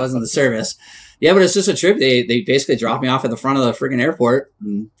know that I was in the service. Yeah, but it's just a trip. They basically dropped me off at the front of the freaking airport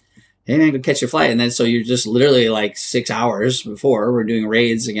and, hey man, go catch your flight. And then so you're just literally like 6 hours before we're doing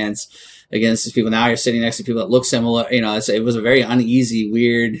raids against these people. Now you're sitting next to people that look similar. It was a very uneasy,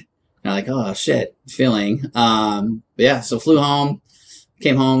 weird, like, oh shit feeling. But yeah, so flew home,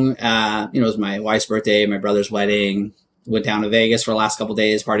 came home. It was my wife's birthday, my brother's wedding. Went down to Vegas for the last couple of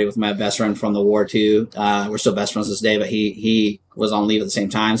days, partied with my best friend from the war too. We're still best friends this day, but he was on leave at the same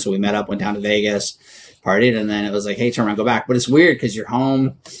time. So we met up, went down to Vegas, partied. And then it was like, hey, turn around, go back. But it's weird because you're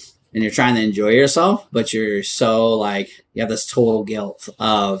home and you're trying to enjoy yourself, but you're so like, you have this total guilt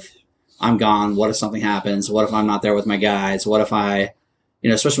of I'm gone. What if something happens? What if I'm not there with my guys? What if I,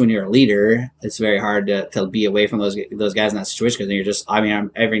 especially when you're a leader, it's very hard to be away from those guys in that situation. Cause then you're just,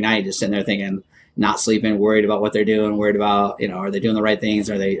 I'm every night just sitting there thinking, not sleeping, worried about what they're doing, worried about, are they doing the right things?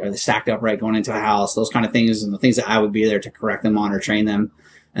 Are they stacked up right going into a house? Those kind of things, and the things that I would be there to correct them on or train them.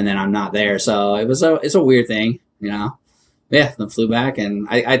 And then I'm not there. So it's a weird thing, Yeah, then flew back, and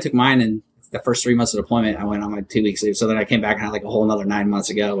I took mine in the first 3 months of deployment. I went on my 2 weeks leave. So then I came back and had like a whole another 9 months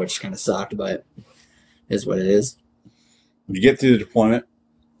ago, which kind of sucked, but is what it is. You get through the deployment,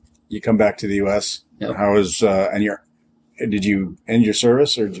 you come back to the U.S. Yep. How was, did you end your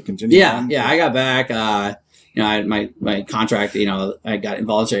service or did you continue? Yeah, I got back. I had my contract, I got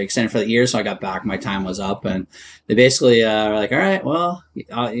involuntary extended for the year. So I got back, my time was up, and they basically were like, all right, well,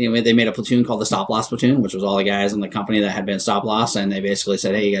 they made a platoon called the Stop Loss Platoon, which was all the guys in the company that had been stop loss. And they basically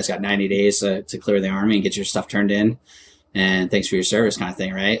said, hey, you guys got 90 days to clear the Army and get your stuff turned in. And thanks for your service kind of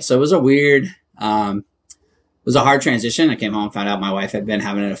thing. Right. So it was a weird, it was a hard transition. I came home, found out my wife had been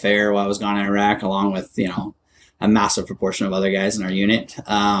having an affair while I was gone in Iraq, along with, a massive proportion of other guys in our unit.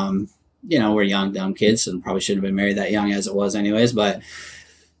 We're young, dumb kids and probably shouldn't have been married that young as it was anyways. But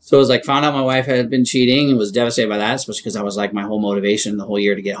so it was like, found out my wife had been cheating and was devastated by that, especially because that was like my whole motivation the whole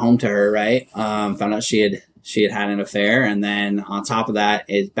year to get home to her. Right. Found out she had an affair. And then on top of that,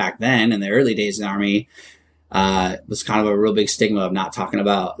 back then in the early days of the Army, was kind of a real big stigma of not talking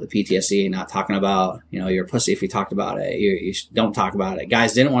about the PTSD, not talking about, you're a pussy if you talked about it. You don't talk about it.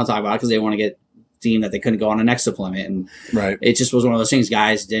 Guys didn't want to talk about it because they want to get deemed that they couldn't go on a next deployment. And right. It just was one of those things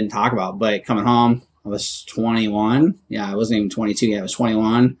guys didn't talk about. But coming home, I was 21. Yeah, I wasn't even 22 yet. I was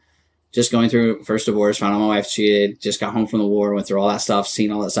 21. Just going through first divorce, found out my wife cheated, just got home from the war, went through all that stuff,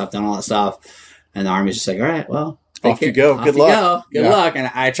 seen all that stuff, done all that stuff. And the Army's just like, all right, well, off you go. Good luck. Good luck.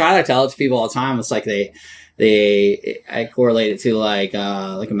 And I try to tell it to people all the time. It's like I correlate it to like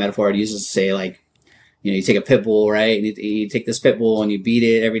a metaphor I'd use to say like, you take a pit bull, right? And you take this pit bull and you beat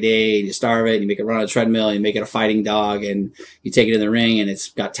it every day and you starve it and you make it run on a treadmill and you make it a fighting dog and you take it in the ring and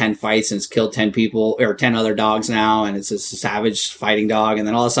it's got 10 fights and it's killed 10 people or 10 other dogs now. And it's a savage fighting dog. And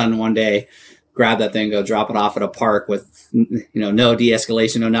then all of a sudden one day grab that thing, go drop it off at a park with, no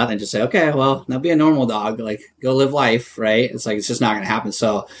de-escalation, no nothing. Just say, okay, well, now be a normal dog, like go live life, right? It's like, it's just not going to happen.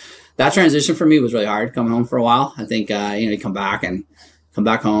 So that transition for me was really hard coming home for a while. I think, you come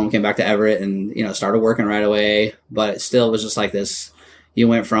back home, came back to Everett and, started working right away, but it still was just like this. You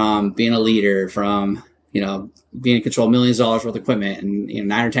went from being a leader, from, being in control of millions of dollars worth of equipment and,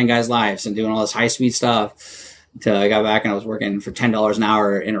 9 or 10 guys' lives and doing all this high speed stuff till I got back and I was working for $10 an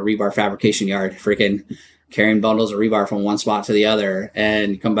hour in a rebar fabrication yard, freaking carrying bundles of rebar from one spot to the other.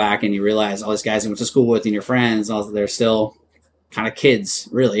 And you come back and you realize all these guys you went to school with and your friends, they're still kind of kids,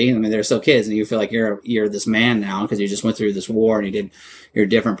 really. I mean, they're still kids, and you feel like you're this man now because you just went through this war and you're a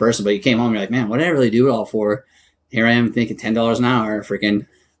different person. But you came home, and you're like, man, what did I really do it all for? Here I am making $10 an hour, freaking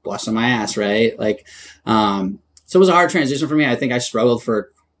busting my ass, right? Like, so it was a hard transition for me. I think I struggled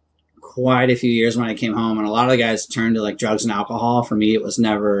for quite a few years when I came home, and a lot of the guys turned to like drugs and alcohol. For me, it was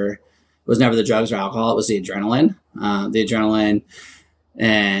never the drugs or alcohol. It was the adrenaline,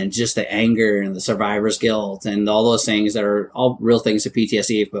 and just the anger and the survivor's guilt and all those things that are all real things to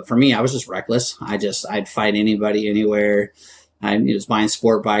PTSD. But for me, I was just reckless. I'd fight anybody, anywhere. I was buying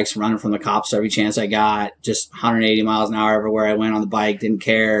sport bikes, running from the cops every chance I got, just 180 miles an hour everywhere I went on the bike. Didn't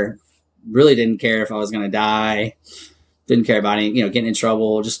care if I was going to die. Didn't care about any, getting in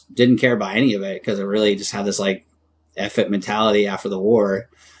trouble. Just didn't care about any of it because I really just had this like F it mentality after the war.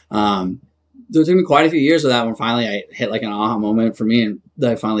 It took me quite a few years of that when finally I hit like an aha moment for me, and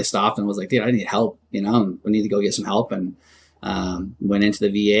I finally stopped and was like, dude, I need help, and we need to go get some help. And went into the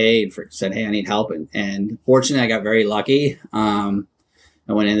VA and said, hey, I need help. And fortunately, I got very lucky.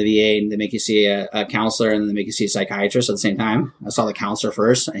 I went into the VA and they make you see a counselor and then they make you see a psychiatrist at the same time. I saw the counselor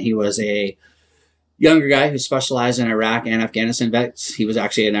first, and he was a younger guy who specialized in Iraq and Afghanistan vets. He was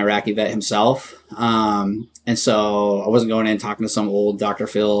actually an Iraqi vet himself. And so I wasn't going in talking to some old Dr.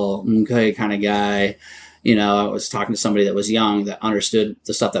 Phil kind of guy. I was talking to somebody that was young that understood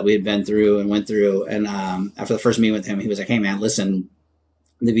the stuff that we had been through and went through. And after the first meeting with him, he was like, hey, man, listen,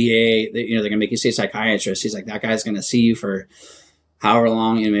 the VA, they're going to make you see a psychiatrist. He's like, that guy's going to see you for however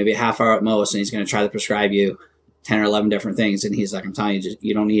long, maybe a half hour at most, and he's going to try to prescribe you 10 or 11 different things. And he's like, I'm telling you,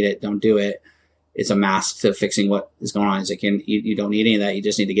 you don't need it. Don't do it. It's a mask to fixing what is going on. He's like, you don't need any of that. You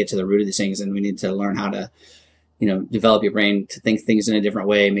just need to get to the root of these things. And we need to learn how to, develop your brain to think things in a different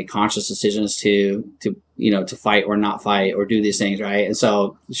way, make conscious decisions to fight or not fight or do these things. Right. And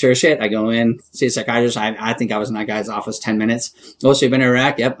so sure as shit, I go in, see a psychiatrist. I think I was in that guy's office 10 minutes. Oh, so you've been to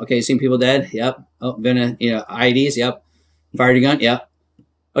Iraq? Yep. Okay. You seen people dead? Yep. Oh, been to, IEDs? Yep. Fired a gun? Yep.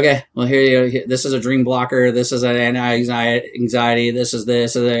 Okay. Well, here, this is a dream blocker. This is an anxiety. This is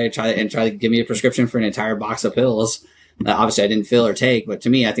this. And they try to give me a prescription for an entire box of pills that obviously I didn't fill or take. But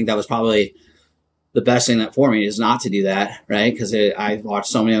to me, I think that was probably the best thing for me is not to do that, right? Because I've watched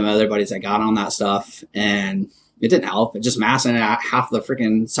so many of my other buddies that got on that stuff, and it didn't help. It just masked, and half the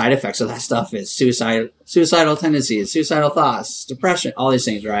freaking side effects of that stuff is suicidal tendencies, suicidal thoughts, depression, all these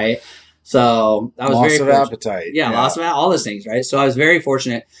things, right? So I was loss of appetite. Yeah, loss of all those things, right? So I was very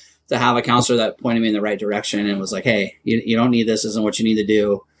fortunate to have a counselor that pointed me in the right direction and was like, hey, you don't need this. Isn't what you need to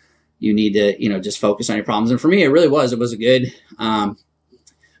do. You need to, just focus on your problems. And for me, it was a good,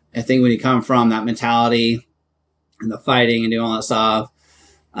 I think when you come from that mentality and the fighting and doing all that stuff,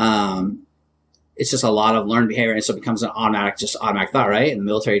 it's just a lot of learned behavior. And so it becomes an automatic thought, right? And the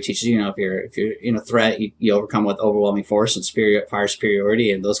military teaches you, if you're in a threat, you overcome with overwhelming force and fire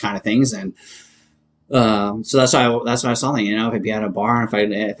superiority and those kind of things. And, so that's why I saw that, if I'd be at a bar,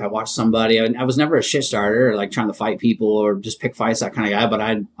 if I watched somebody, I was never a shit starter or like trying to fight people or just pick fights, that kind of guy, but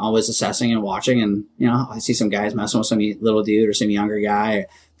I'd always assessing and watching. And, I see some guys messing with some little dude or some younger guy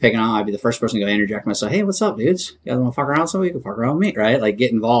picking on, I'd be the first person to go interject myself. Hey, what's up, dudes? You guys want to fuck around with somebody? You can fuck around with me, right? Like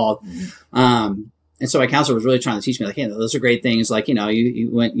get involved. Mm-hmm. And so my counselor was really trying to teach me, like, those are great things. Like, you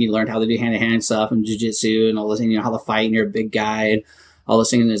learned how to do hand-to-hand stuff and jiu-jitsu and all those things, how to fight, and you're a big guy and all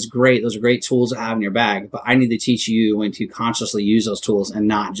those things. And it's great. Those are great tools to have in your bag. But I need to teach you when to consciously use those tools and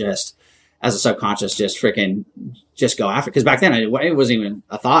not just as a subconscious, just go after. Because back then it wasn't even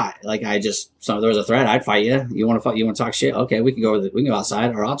a thought. Like there was a threat, I'd fight you. You want to fight? You want to talk shit? Okay, we can go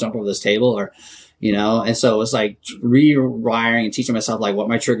outside, or I'll jump over this table, or And so it was like rewiring and teaching myself like what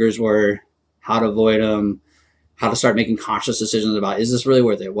my triggers were, how to avoid them, how to start making conscious decisions about, is this really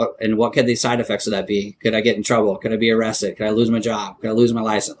worth it? What could the side effects of that be? Could I get in trouble? Could I be arrested? Could I lose my job? Could I lose my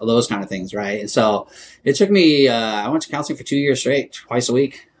license? All those kind of things, right? And so it took me, I went to counseling for 2 years straight, twice a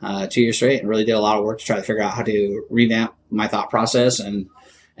week, 2 years straight, and really did a lot of work to try to figure out how to revamp my thought process and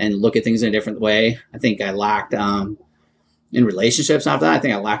look at things in a different way. I think I lacked, in relationships after that, I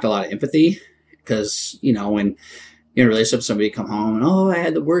think I lacked a lot of empathy because, when you're in a relationship, somebody come home and, I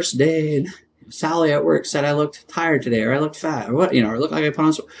had the worst day, and Sally at work said I looked tired today, or I looked fat, or what, or looked like I put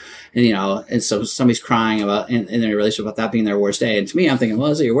on, and so somebody's crying about in their relationship about that being their worst day. And to me, I'm thinking,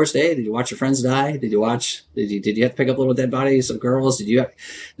 well, is it your worst day? Did you watch your friends die? Did you have to pick up little dead bodies of girls?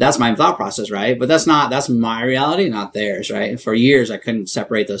 That's my thought process, right? But that's my reality, not theirs, right? And for years, I couldn't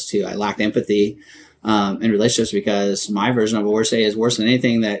separate those two. I lacked empathy, in relationships because my version of a worst day is worse than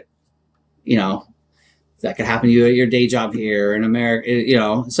anything that, that could happen to you at your day job here in America,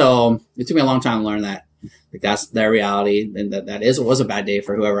 So it took me a long time to learn that. Like that's their reality. And it was a bad day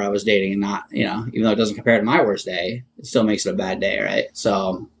for whoever I was dating, and not, even though it doesn't compare to my worst day, it still makes it a bad day. Right.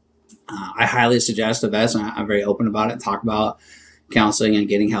 So I highly suggest the vets, and I'm very open about it, talk about counseling and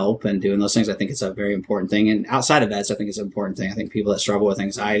getting help and doing those things. I think it's a very important thing. And outside of vets, I think it's an important thing. I think people that struggle with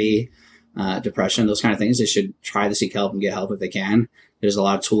anxiety, depression, those kind of things, they should try to seek help and get help if they can. There's a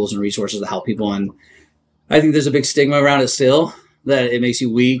lot of tools and resources to help people. And I think there's a big stigma around it still, that it makes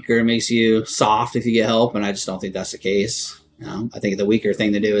you weak or it makes you soft if you get help. And I just don't think that's the case. I think the weaker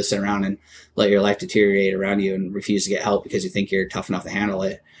thing to do is sit around and let your life deteriorate around you and refuse to get help because you think you're tough enough to handle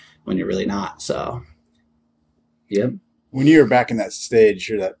it when you're really not. So, yep. When you're back in that stage,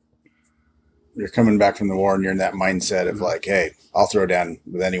 you're coming back from the war and you're in that mindset of like, hey, I'll throw down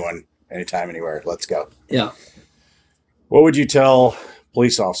with anyone, anytime, anywhere. Let's go. Yeah. What would you tell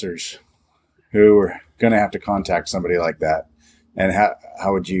police officers who are going to have to contact somebody like that? And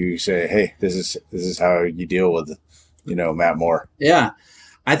how would you say, hey, this is how you deal with, Matt Moore? Yeah.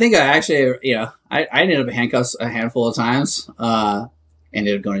 I think I actually, I ended up in handcuffs a handful of times.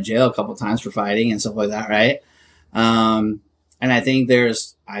 Ended up going to jail a couple of times for fighting and stuff like that. Right. And I think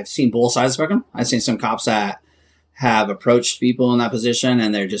I've seen both sides of the spectrum. I've seen some cops that have approached people in that position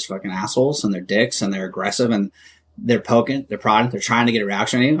and they're just fucking assholes and they're dicks and they're aggressive and they're poking, they're prodding, they're trying to get a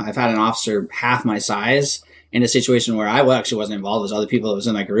reaction on you. I've had an officer half my size in a situation where I actually wasn't involved. There's other people that was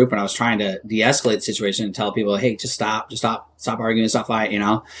in my group and I was trying to de-escalate the situation and tell people, hey, just stop arguing, stop fighting,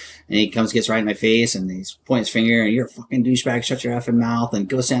 And he gets right in my face and he's pointing his finger and you're a fucking douchebag, shut your effing mouth and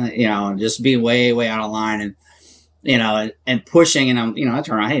go stand, and just being way, way out of line and pushing. And I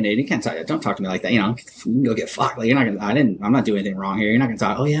turn around, hey, Nate, don't talk to me like that. You can go get fucked. Like, I'm not doing anything wrong here. You're not going to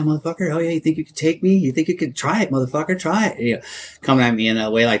talk. Oh yeah, motherfucker. Oh yeah. You think you could take me? You think you could try it, motherfucker? Try it. Coming at me in a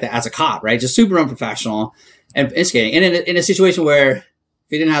way like that as a cop, right? Just super unprofessional and instigating. And in a situation where if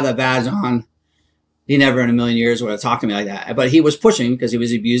he didn't have that badge on, he never in a million years would have talked to me like that. But he was pushing because he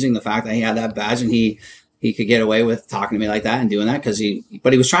was abusing the fact that he had that badge and he could get away with talking to me like that and doing that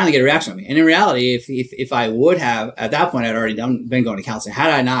but he was trying to get a reaction on me. And in reality, if I would have, at that point, I'd already been going to counseling.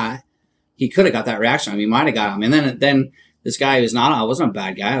 Had I not, he could have got that reaction on me, might have got him. And then this guy I wasn't a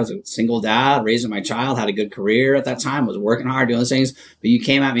bad guy. I was a single dad, raising my child, had a good career at that time, was working hard, doing those things. But you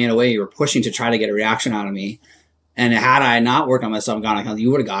came at me in a way, you were pushing to try to get a reaction out of me. And had I not worked on myself and gone to counseling, you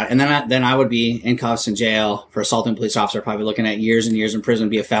would have got it. And then I would be in cuffs in jail for assaulting a police officer, probably looking at years and years in prison,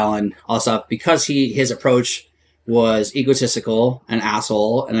 be a felon, all stuff, because his approach was egotistical, an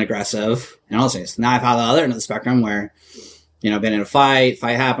asshole, and aggressive, and all those things. Now I've had the other end of the spectrum where, been in a fight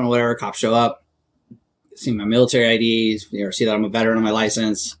happened, whatever, cops show up, see my military IDs, see that I'm a veteran on my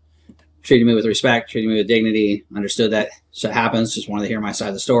license, treated me with respect, treated me with dignity, understood that shit happens, just wanted to hear my side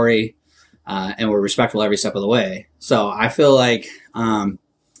of the story. And were respectful every step of the way. So I feel like, I've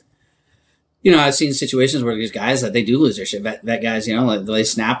seen situations where these guys that they do lose their shit. Vet guys, they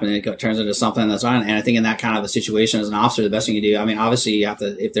snap and it turns into something that's on. And I think in that kind of a situation as an officer, the best thing you do, obviously you have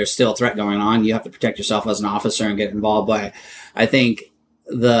to, if there's still a threat going on, you have to protect yourself as an officer and get involved. But I think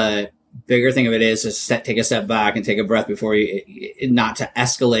the bigger thing of it is take a step back and take a breath before not to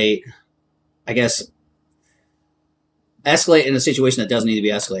escalate, I guess, escalate in a situation that doesn't need to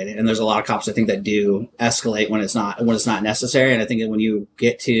be escalated. And there's a lot of cops, I think, that do escalate when it's not necessary. And I think that when you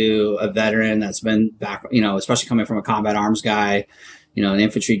get to a veteran that's been back, especially coming from a combat arms guy, an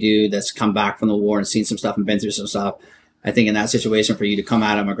infantry dude that's come back from the war and seen some stuff and been through some stuff, I think in that situation for you to come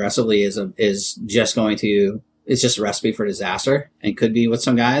at him aggressively is just it's just a recipe for disaster and could be with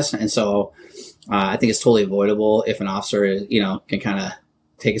some guys. And so I think it's totally avoidable if an officer, can kind of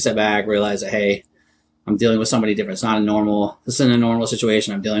take a step back, realize that, hey, I'm dealing with somebody different. This isn't a normal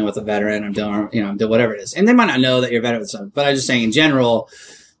situation. I'm dealing with a veteran. I'm dealing, whatever it is. And they might not know that you're a veteran with something, but I'm just saying in general,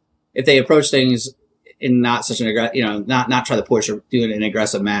 if they approach things in not such an not try to push or do it in an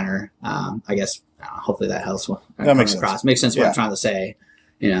aggressive manner, I guess, hopefully that helps. That makes sense. Makes sense what I'm trying to say,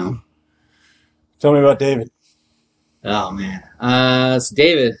 Tell me about David. Oh man. It's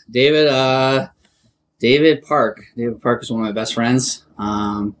David Park. David Park is one of my best friends.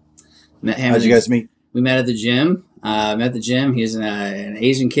 Met him. How'd you guys meet? We met at the gym. He's an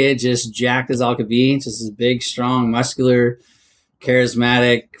Asian kid, just jacked as all could be. Just this big, strong, muscular,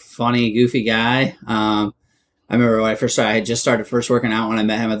 charismatic, funny, goofy guy. I remember when I first started, I had just started working out when I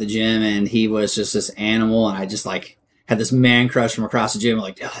met him at the gym, and he was just this animal, and I just had this man crush from across the gym.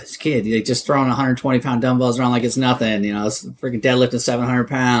 This kid, just throwing 120-pound dumbbells around like it's nothing. It's freaking deadlifting 700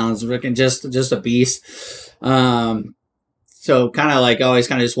 pounds, freaking just a beast. So kind of always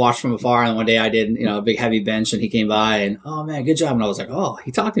kind of just watched from afar. And one day I did, a big heavy bench and he came by and, oh man, good job. And I was like, oh,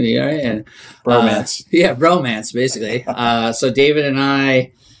 he talked to me. Right. And bromance. Bromance, basically. So David and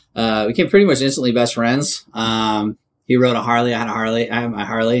I, became pretty much instantly best friends. He rode a Harley. I had my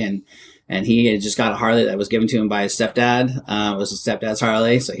Harley, and he had just got a Harley that was given to him by his stepdad. It was his stepdad's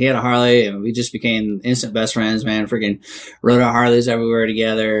Harley. So he had a Harley, and we just became instant best friends, man. Freaking rode our Harleys everywhere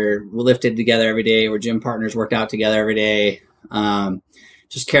together. We lifted together every day. We're gym partners, worked out together every day.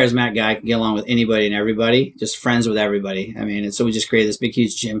 Just charismatic guy, could get along with anybody and everybody, just friends with everybody. I mean, and so we just created this big,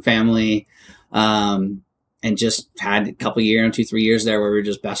 huge gym family. And just had a couple years, 2-3 years there where we were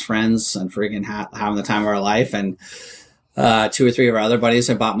just best friends and freaking having the time of our life. And 2 or 3 of our other buddies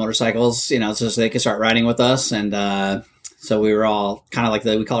had bought motorcycles, so they could start riding with us. And so we were all kind of like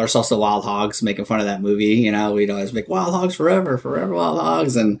we call ourselves the Wild Hogs, making fun of that movie. We'd always make Wild Hogs forever Wild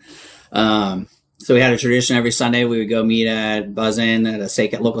Hogs. And so we had a tradition every Sunday. We would go meet at Buzzin' at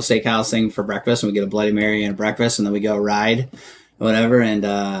a local steakhouse thing for breakfast, and we get a Bloody Mary and a breakfast, and then we go ride. Whatever.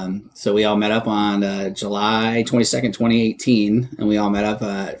 And so we all met up on July 22nd, 2018, and we all met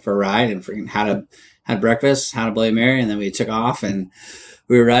up for a ride and freaking had breakfast, had a Bloody Mary, and then we took off and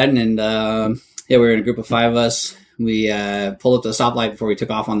we were riding. And we were in a group of 5 of us. We pulled up to the stoplight before we took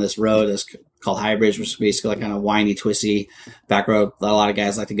off on this road that's called High Bridge, which is basically like kind of windy, twisty back road that a lot of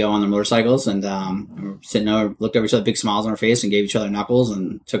guys like to go on their motorcycles. And we're sitting over, looked over each other, big smiles on our face, and gave each other knuckles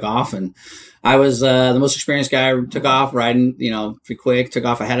and took off. And I was the most experienced guy. Took off riding, pretty quick. Took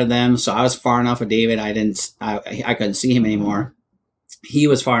off ahead of them, so I was far enough of David. I couldn't see him anymore. He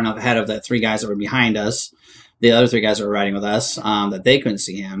was far enough ahead of the 3 guys that were behind us, the other 3 guys that were riding with us, that they couldn't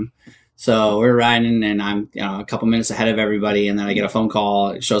see him. So we're riding, and I'm a couple minutes ahead of everybody, and then I get a phone call.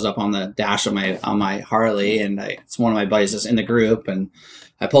 It shows up on the dash of my Harley, and it's one of my buddies that's in the group, and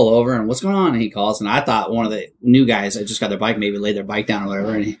I pull over, and what's going on? And he calls, and I thought one of the new guys that just got their bike maybe laid their bike down or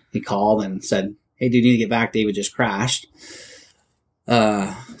whatever, and he called and said, "Hey, dude, you need to get back. David just crashed."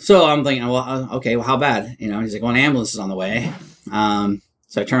 So I'm thinking, well, okay, well, how bad? He's like, well, an ambulance is on the way.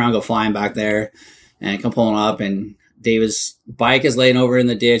 So I turn around, and go flying back there, and come pulling up, and David's bike is laying over in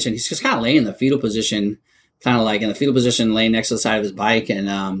the ditch, and he's just kind of laying in the fetal position, laying next to the side of his bike,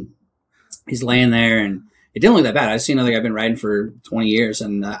 and he's laying there, and it didn't look that bad. I've seen other guys. I've been riding for 20 years,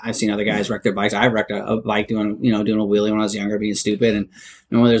 and I've seen other guys wreck their bikes. I wrecked a bike doing a wheelie when I was younger, being stupid, and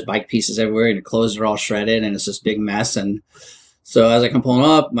there's bike pieces everywhere, and your clothes are all shredded, and it's this big mess. And so as I come pulling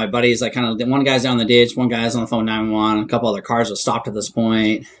up, my buddy's like one guy's down the ditch, one guy's on the phone 911, a couple other cars have stopped at this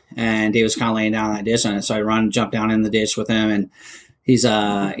point, and David's kind of laying down in that ditch, and so I jump down in the ditch with him, and he's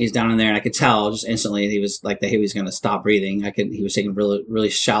down in there, and I could tell just instantly he was like he was going to stop breathing. He was taking really, really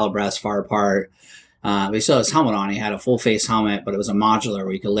shallow breaths far apart. But he still had his helmet on. He had a full face helmet, but it was a modular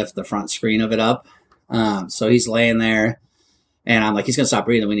where you could lift the front screen of it up. So he's laying there, and I'm like, he's gonna stop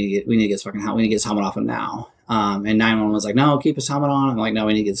breathing. We need to get his fucking helmet. We need to get his helmet off him now. And 911 was like, no, keep his helmet on. I'm like, no,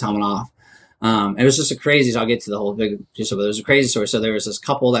 we need to get his helmet off. It was just a crazy. So I'll get to the whole big. But it was a crazy story. So there was this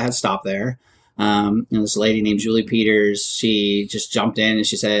couple that had stopped there. This lady named Julie Peters, she just jumped in and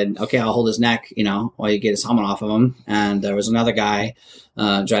she said, okay, I'll hold his neck, while you get his helmet off of him. And there was another guy,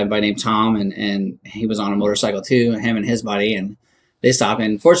 driving by named Tom, and he was on a motorcycle too, him and his buddy, and they stopped.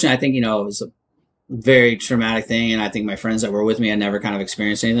 And fortunately, I think, it was a very traumatic thing. And I think my friends that were with me had never kind of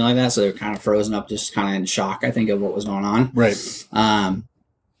experienced anything like that. So they were kind of frozen up, just kind of in shock, I think, of what was going on. Right.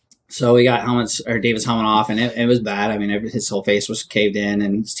 So we got David's helmet off, and it was bad. I mean, his whole face was caved in,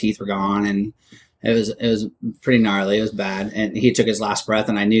 and his teeth were gone, and it was pretty gnarly. It was bad. And he took his last breath,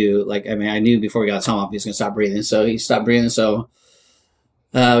 and I knew before we got his helmet off, he was going to stop breathing. So he stopped breathing. So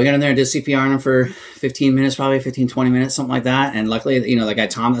we got in there and did CPR on him for 15 minutes, probably 15, 20 minutes, something like that. And luckily, the guy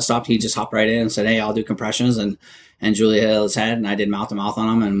Tom that stopped, he just hopped right in and said, hey, I'll do compressions. And Julie hit his head, and I did mouth to mouth on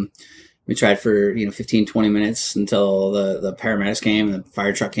him. And we tried for, 15, 20 minutes until the paramedics came and the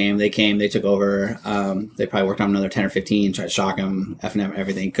fire truck came. They took over. They probably worked on another 10 or 15, tried to shock him, effing him,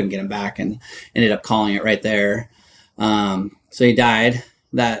 everything, couldn't get him back, and ended up calling it right there. So he died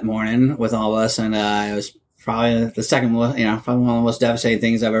that morning with all of us, and it was probably the second, probably one of the most devastating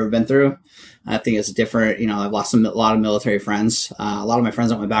things I've ever been through. I think it's different. I've lost a lot of military friends. A lot of my friends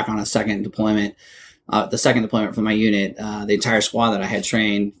that went back on a second deployment. The second deployment for my unit, the entire squad that I had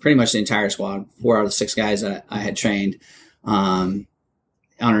trained, pretty much the entire squad, 4 out of the 6 guys that I had trained, honored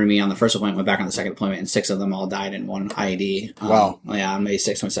me on the first deployment, went back on the second deployment, and 6 of them all died in one IED. Wow. Yeah, on May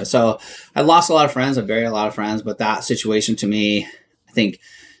 6th, 27th. So I lost a lot of friends. I buried a lot of friends, but that situation to me, I think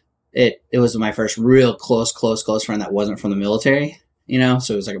it was my first real close friend that wasn't from the military,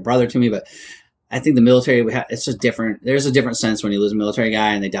 so it was like a brother to me. But I think the military, it's just different. There's a different sense when you lose a military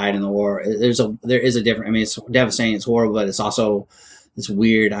guy and they died in the war. There is a different, it's devastating, it's horrible, but it's also, it's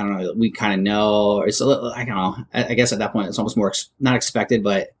weird. I don't know. We kind of know, it's a little, I don't know. I guess at that point it's almost more not expected,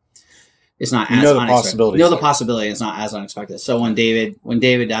 but it's not you as know the unexpected. possibility. You know the possibility. It's not as unexpected. So when David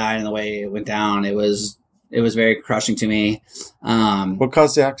died and the way it went down, it was very crushing to me. What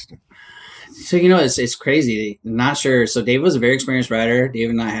caused the accident? So it's crazy. I'm not sure. So David was a very experienced rider.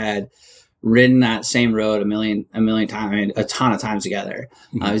 David and I had ridden that same road a million times, I mean, a ton of times together.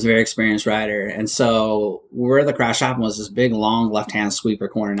 Mm-hmm. He was a very experienced rider. And so where the crash happened was this big, long left-hand sweeper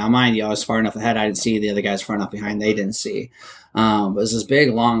corner. Now, mind you, I was far enough ahead. I didn't see the other guys far enough behind. They didn't see. But it was this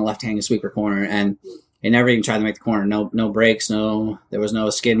big, long left-hand sweeper corner. And they never even tried to make the corner. No brakes. There was no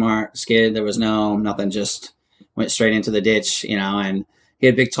skid. There was nothing. Just went straight into the ditch, and he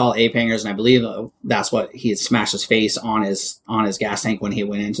had big, tall ape hangers, and I believe that's what he had smashed his face on his gas tank when he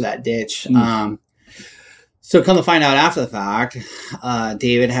went into that ditch. So come to find out after the fact,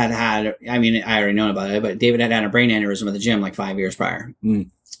 David had, I mean, I already known about it, but David had a brain aneurysm at the gym like 5 years prior. So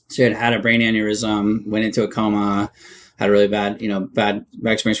he had a brain aneurysm, went into a coma, had a really bad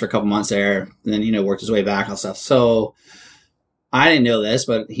experience for a couple months there, and then, worked his way back and stuff. So I didn't know this,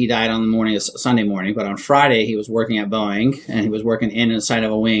 but he died on the morning of Sunday morning. But on Friday, he was working at Boeing, and he was working inside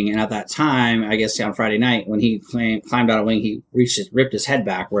of a wing. And at that time, I guess on Friday night, when he climbed out of a wing, he ripped his head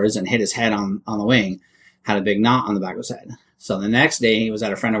backwards and hit his head on the wing. Had a big knot on the back of his head. So the next day, he was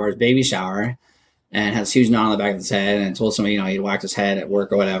at a friend of ours' baby shower and had this huge knot on the back of his head, and told somebody, he'd whacked his head at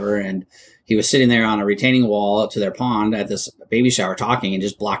work or whatever. And he was sitting there on a retaining wall to their pond at this baby shower talking, and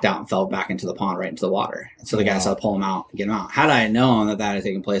just blocked out and fell back into the pond, right into the water. And so the guys had to pull him out and get him out. Had I known that had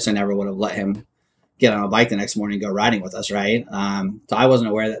taken place, I never would have let him get on a bike the next morning and go riding with us, right? So I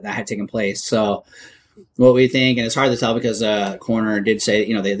wasn't aware that had taken place. So what we think, and it's hard to tell because the coroner did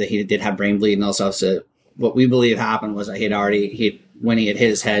say, that he did have brain bleed and all stuff. So what we believe happened was that when he had hit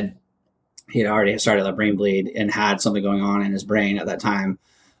his head, he had already started a brain bleed and had something going on in his brain at that time.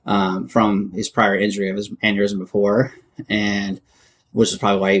 From his prior injury of his aneurysm before, and which is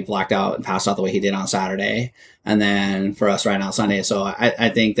probably why he blacked out and passed out the way he did on Saturday. And then for us right now Sunday. So I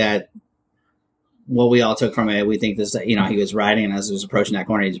think that what we all took from it, we think this, he was riding, and as he was approaching that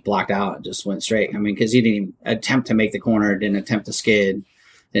corner, he just blacked out and just went straight. I mean, because he didn't even attempt to make the corner, didn't attempt to skid,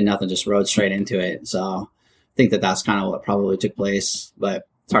 did nothing, just rode straight into it. So I think that's kind of what probably took place, but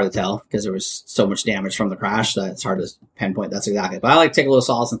it's hard to tell because there was so much damage from the crash that it's hard to pinpoint that's exactly. But I like to take a little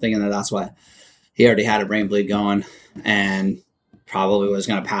solace in thinking that that's what he already had a brain bleed going, and probably was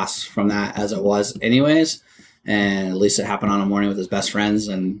going to pass from that as it was anyways. And at least it happened on a morning with his best friends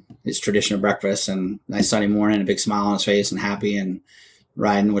and his traditional breakfast and nice sunny morning, a big smile on his face and happy and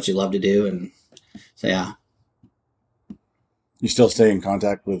riding, which he loved to do. And so, yeah. You still stay in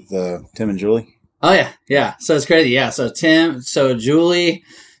contact with Tim and Julie? Oh yeah. Yeah. So it's crazy. Yeah. So Julia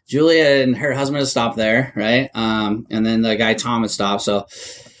and her husband had stopped there. Right. And then the guy, Tom, had stopped. So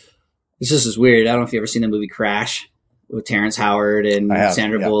it's just as weird. I don't know if you ever seen the movie Crash with Terrence Howard and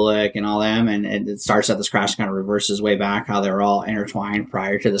Sandra Bullock and all them. And it starts at this crash, kind of reverses way back, how they were all intertwined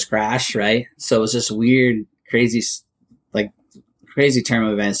prior to this crash. Right. So it was this weird, crazy turn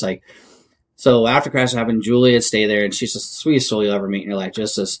of events. So after crash happened, Julia had stayed there, and she's the sweetest soul you'll ever meet in your life.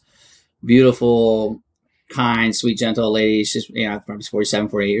 Just this beautiful, kind, sweet, gentle lady. She's, probably 47,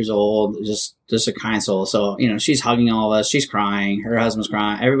 48 years old. Just a kind soul. So, she's hugging all of us. She's crying. Her husband's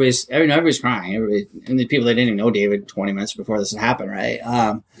crying. Everybody's crying. And the people that didn't even know David 20 minutes before this had happened, right?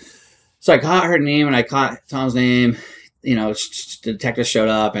 So I caught her name and I caught Tom's name. The detectives showed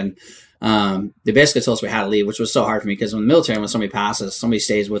up, and they basically told us we had to leave, which was so hard for me because in the military, when somebody passes, somebody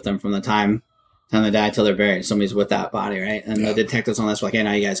stays with them from the time they die till they're buried. Somebody's with that body, right? And the detectives on this were like, hey,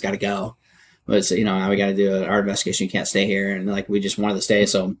 now you guys got to go. But it's, now we got to do our investigation. You can't stay here. And we just wanted to stay.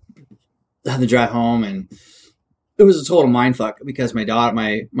 So I had to drive home, and it was a total mindfuck because my daughter,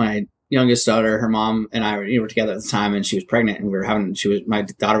 my youngest daughter, her mom and I were together at the time, and she was pregnant, and my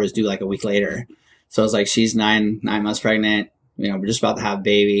daughter was due a week later. So it was she's 9 months pregnant. We're just about to have a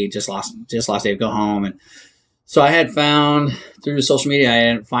baby, just lost Dave, go home. And so I had found through social media, I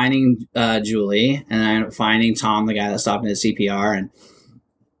ended up finding Julie, and I ended up finding Tom, the guy that stopped in his CPR, and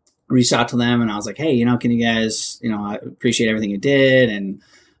reached out to them. And I was like, hey, can you guys, I appreciate everything you did and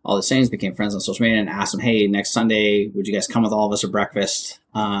all these things. Became friends on social media and asked them, hey, next Sunday, would you guys come with all of us for breakfast?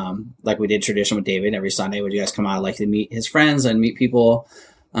 Like we did tradition with David every Sunday. Would you guys come out? I'd like to meet his friends and meet people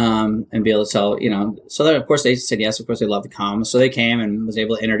and be able to tell, so that, of course, they said yes. Of course, they'd love to come. So they came and was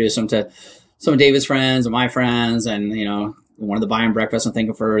able to introduce them to some of David's friends and my friends, and, wanted to buy them breakfast and thank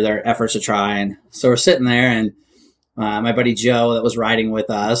them for their efforts to try. And so we're sitting there, and my buddy Joe that was riding with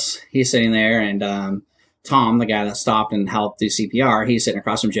us, he's sitting there, and Tom, the guy that stopped and helped do CPR, he's sitting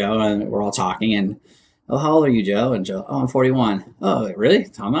across from Joe, and we're all talking. And, oh, how old are you, Joe? And Joe, oh, I'm 41. Oh, really?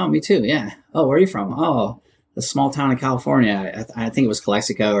 Tom, oh, me too. Yeah. Oh, where are you from? Oh, a small town in California. I think it was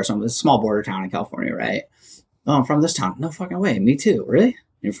Calexico or something. It's a small border town in California, right? Oh, I'm from this town. No fucking way. Me too. Really?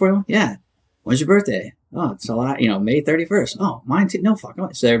 You're 41? Yeah. When's your birthday? Oh, it's a lot, May 31st. Oh, mine too. No fucking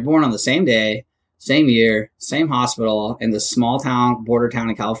way. So they're born on the same day, same year, same hospital in this small town, border town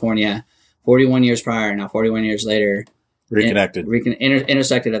in California, 41 years prior. Now, 41 years later, reconnected.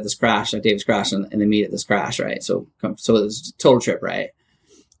 Intersected at this crash, at David's crash, and they meet at this crash, right? So it was a total trip, right?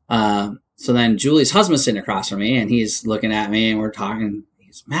 So then Julie's husband's sitting across from me, and he's looking at me, and we're talking.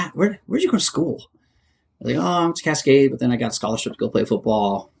 He's, Matt, where'd you go to school? I was like, oh, I'm to Cascade, but then I got a scholarship to go play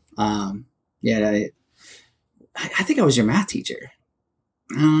football. I think I was your math teacher.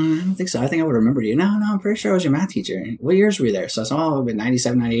 I don't think so. I think I would have remembered you. No, I'm pretty sure I was your math teacher. What years were you there? So I said, oh,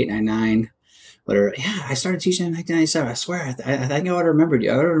 97, 98, 99, whatever. Yeah, I started teaching in 1997. I swear, I think I would have remembered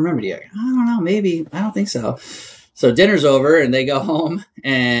you. I don't know, maybe. I don't think so. So dinner's over and they go home,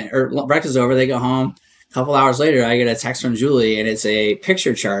 or breakfast is over, they go home. A couple hours later, I get a text from Julie, and it's a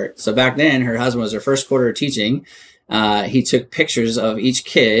picture chart. So back then, her husband was her first quarter of teaching. He took pictures of each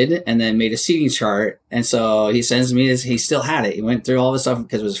kid and then made a seating chart. And so he sends me this. He still had it. He went through all this stuff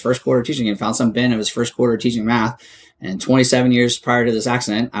because it was his first quarter of teaching and found some bin of his first quarter of teaching math. And 27 years prior to this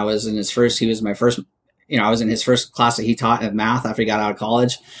accident, I was in his first class that he taught at math after he got out of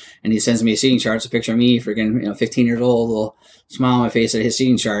college. And he sends me a seating chart. It's a picture of me, freaking, 15 years old, little smile on my face at his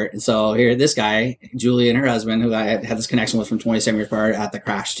seating chart. And so here, this guy, Julie and her husband, who I had this connection with from 27 years prior at the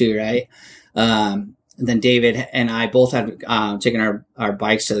crash too, right? And then David and I both had taken our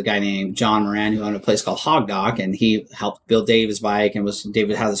bikes to the guy named John Moran, who owned a place called Hog Dock, and he helped build David's bike. And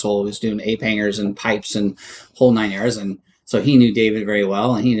David had this whole, he was doing ape hangers and pipes and whole 9 yards. And so he knew David very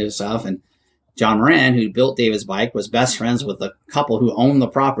well, and he knew stuff. And John Moran, who built David's bike, was best friends with the couple who owned the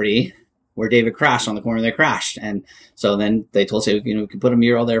property where David crashed on the corner they crashed. And so then they told us, we could put a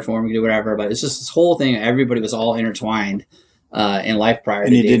mural there for him, we could do whatever. But it's just this whole thing. Everybody was all intertwined in life prior to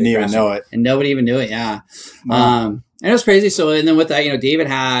David. And you didn't even know it. And nobody even knew it, yeah. And it was crazy. So, and then with that, David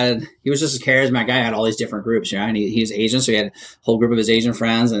he was just a charismatic guy, had all these different groups, and he's Asian. So he had a whole group of his Asian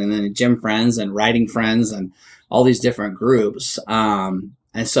friends, and then gym friends and writing friends and all these different groups. And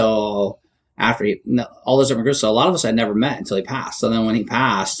so after all those different groups, so a lot of us had never met until he passed. So then when he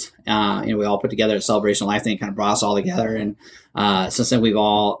passed, we all put together a celebration of life thing, kind of brought us all together. And since then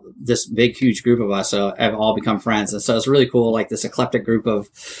this big, huge group of us have all become friends. And so it's really cool, like this eclectic group of,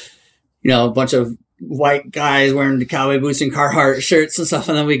 a bunch of white guys wearing the cowboy boots and Carhartt shirts and stuff.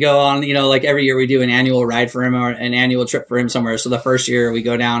 And then we go on, like every year we do an annual ride for him or an annual trip for him somewhere. So the first year we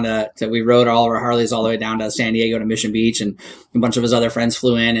go down we rode all of our Harleys all the way down to San Diego to Mission Beach, and a bunch of his other friends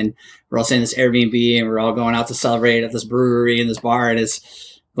flew in, and we're all staying in this Airbnb, and we're all going out to celebrate at this brewery and this bar. And it's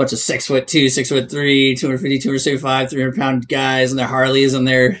a bunch of 6'2", 6'3", 250, 275, 300-pound guys and their Harleys and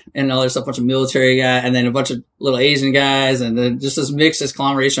all their stuff, a bunch of military guys, and then a bunch of little Asian guys, and then just this mix, this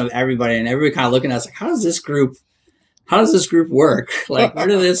conglomeration of everybody, and everybody kind of looking at us like, how does this group work? Like, where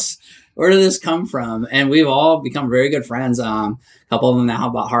did this come from? And we've all become very good friends. A couple of them now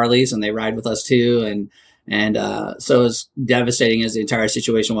bought Harleys, and they ride with us too. And so as devastating as the entire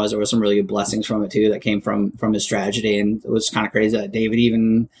situation was, there were some really good blessings from it too that came from his tragedy. And it was kind of crazy that David,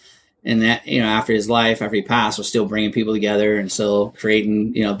 even in that, after his life, after he passed, was still bringing people together and still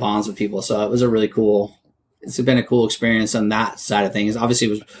creating, bonds with people. So it's been a cool experience on that side of things. Obviously,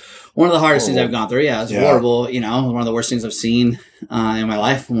 it was one of the hardest things I've gone through. Yeah, it's horrible. One of the worst things I've seen in my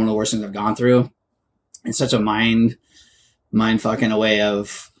life. One of the worst things I've gone through. It's such a mind fucking way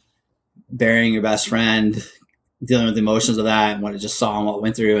of burying your best friend, dealing with the emotions of that and what I just saw and what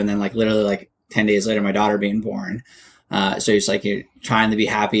went through. And then literally 10 days later, my daughter being born. So it's like you're trying to be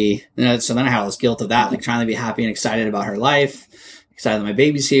happy. So then I had all this guilt of that, like trying to be happy and excited about her life, excited that my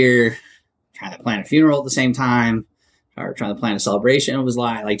baby's here, trying to plan a funeral at the same time, or trying to plan a celebration. It was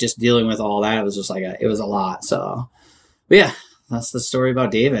like just dealing with all that. It was just it was a lot. So, but yeah, that's the story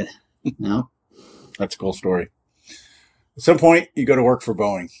about David. That's a cool story. At some point, you go to work for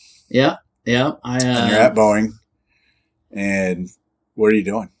Boeing. Yeah. And you're at Boeing. And what are you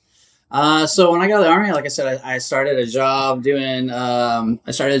doing? So when I got out of the Army, like I said, I started a job doing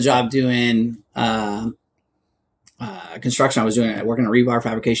construction. I was working in a rebar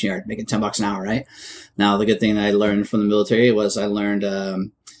fabrication yard, making $10 an hour, right? Now, the good thing that I learned from the military was I learned a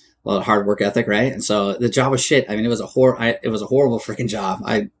lot of hard work ethic, right? And so the job was shit. I mean, it was a horrible freaking job.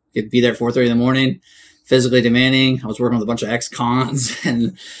 I could be there at 4:30 in the morning, physically demanding. I was working with a bunch of ex-cons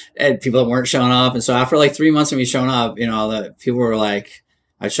and people that weren't showing up. And so after 3 months of me showing up, the people were like,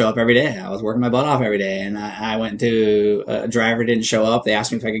 I'd show up every day. I was working my butt off every day. And I went to a driver didn't show up. They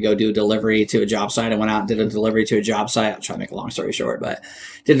asked me if I could go do a delivery to a job site. I went out and did a delivery to a job site. I'll try to make a long story short, but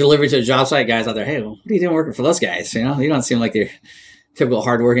did a delivery to a job site. Guys out there, hey, well, what are you doing working for those guys? You don't seem like they're typical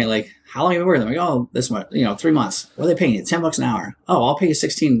hardworking. Like, how long have you been working? I'm like, oh, this month, 3 months. What are they paying you? $10 an hour. Oh, I'll pay you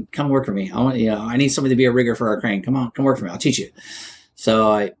 16. Come work for me. I need somebody to be a rigger for our crane. Come on, come work for me. I'll teach you.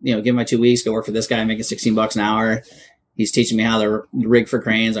 So I, give my 2 weeks, go work for this guy, making $16 an hour. He's teaching me how to rig for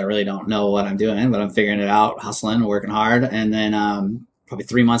cranes. I really don't know what I'm doing, but I'm figuring it out, hustling, working hard. And then probably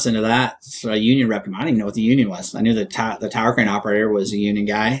 3 months into that, so a union rep came out. I didn't even know what the union was. I knew the tower crane operator was a union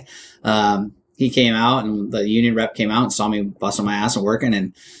guy. He came out, and the union rep came out and saw me busting my ass and working,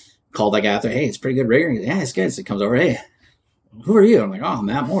 and called that guy out there. Hey, it's a pretty good rigger. Goes, yeah, it's good. So he comes over. Hey, who are you? I'm like, oh,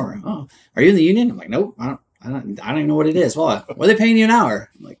 Matt Moore. Oh, are you in the union? I'm like, nope. I don't even know what it is. Well, what are they paying you an hour?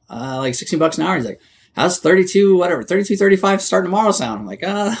 I'm like, like $16 an hour. He's like, how's 35 starting tomorrow sound? I'm like,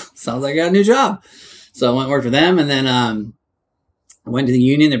 sounds like I got a new job. So I went and worked for them, and then I went to the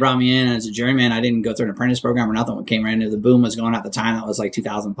union. They brought me in as a journeyman. I didn't go through an apprentice program or nothing. When came right into the boom was going at the time. That was like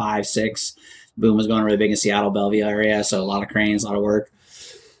 2005, 6. Boom was going really big in Seattle, Bellevue area. So a lot of cranes, a lot of work.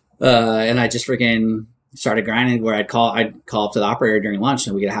 And I just freaking started grinding where I'd call up to the operator during lunch,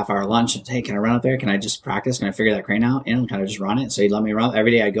 and we get a half-hour lunch. And, hey, can I run up there? Can I just practice? Can I figure that crane out? Kind of just run it. So he'd let me run.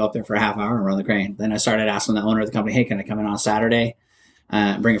 Every day I'd go up there for a half hour and run the crane. Then I started asking the owner of the company, hey, can I come in on Saturday?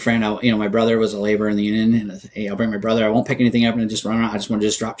 Bring a friend out. My brother was a laborer in the union, and hey, I'll bring my brother. I won't pick anything up and just run around. I just want to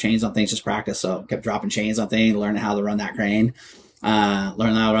just drop chains on things, just practice. So I kept dropping chains on things, learning how to run that crane. And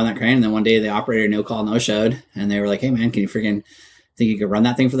then one day the operator no call, no showed, and they were like, hey man, can you freaking think you could run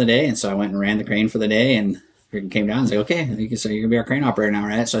that thing for the day? And so I went and ran the crane for the day, and freaking came down and was like, okay, so you're gonna be our crane operator now,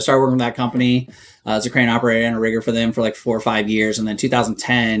 right? So I started working with that company as a crane operator and a rigger for them for like 4 or 5 years. And then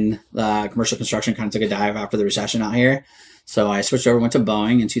 2010, commercial construction kind of took a dive after the recession out here. So I switched over, went to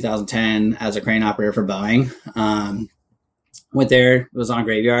Boeing in 2010 as a crane operator for Boeing. Went there, was on a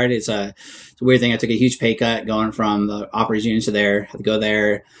graveyard. It's a weird thing. I took a huge pay cut going from the operators union to there. Had to go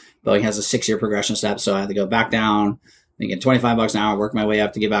there. Boeing has a 6-year progression step, so I had to go back down and get $25 an hour, work my way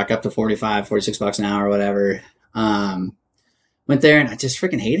up to get back up to $46 an hour or whatever. Went there and I just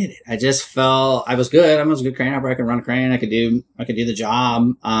freaking hated it. I just felt I was good. I was a good crane operator. I could run a crane. I could do the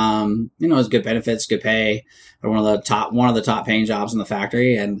job. It was good benefits, good pay. One of the top paying jobs in the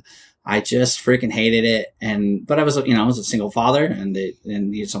factory, and I just freaking hated it. But I was, I was a single father, and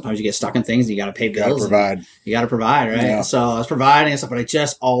sometimes you get stuck in things. And you got to pay bills. You got to provide, right? Yeah. So I was providing and stuff, but I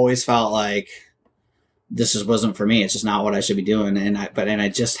just always felt like this just wasn't for me. It's just not what I should be doing. And I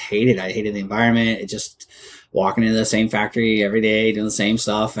just hated it. I hated the environment. It just walking into the same factory every day, doing the same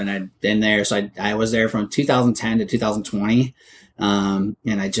stuff. And I'd been there. So I was there from 2010 to 2020. And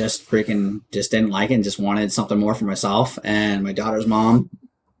I just didn't like it and just wanted something more for myself. And my daughter's mom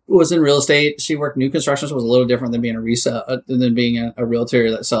was in real estate. She worked new construction, so it was a little different than being a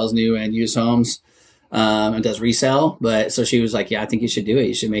realtor that sells new and used homes, and does resale. But so she was like, yeah, I think you should do it.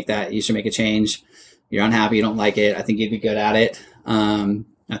 You should make a change. You're unhappy. You don't like it. I think you'd be good at it.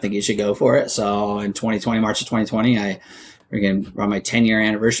 I think you should go for it. So in March of 2020, around my 10-year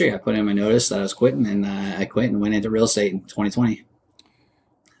anniversary, I put in my notice that I was quitting, and I quit and went into real estate in 2020.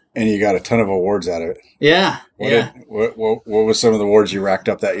 And you got a ton of awards out of it. Yeah. What was some of the awards you racked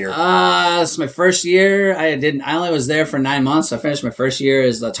up that year? It's my first year. I only was there for 9 months. I finished my first year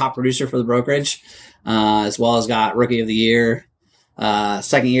as the top producer for the brokerage, as well as got rookie of the year.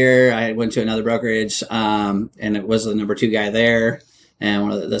 Second year, I went to another brokerage, and it was the number 2 guy there, and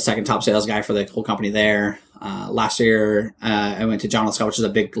one of the second top sales guy for the whole company there. Last year, I went to John Scott, which is a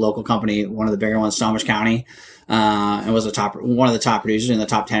big local company, one of the bigger ones, Snohomish County, and was one of the top producers in the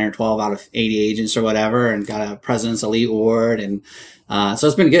top 10 or 12 out of 80 agents or whatever, and got a President's Elite Award. And so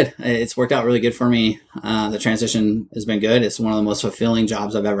it's been good. It's worked out really good for me. The transition has been good. It's one of the most fulfilling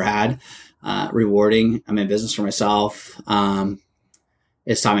jobs I've ever had. Rewarding. I'm in business for myself.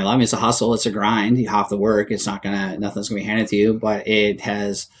 It's taught me a lot. I mean, it's a hustle. It's a grind. You have to work. Nothing's going to be handed to you, but it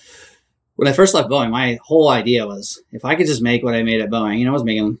has. When I first left Boeing, my whole idea was if I could just make what I made at Boeing, I was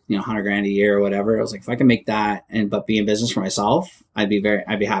making, $100,000 a year or whatever. I was like, if I can make that but be in business for myself, I'd be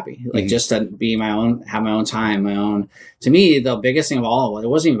happy. Like just to be my own, have my own time, to me, the biggest thing of all, it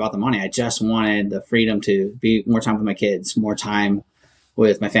wasn't even about the money. I just wanted the freedom to be more time with my kids, more time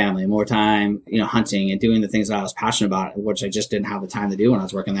with my family, more time, hunting and doing the things that I was passionate about, which I just didn't have the time to do when I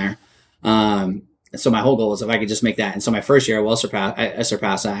was working there. So my whole goal was if I could just make that. And so my first year, I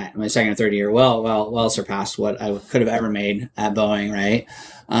surpassed that. My second and third year, well surpassed what I could have ever made at Boeing. Right.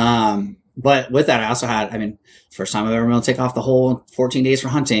 But with that, I also had, first time I've ever been able to take off the whole 14 days for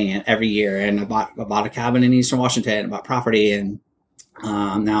hunting every year. And I bought a cabin in Eastern Washington, I bought property, and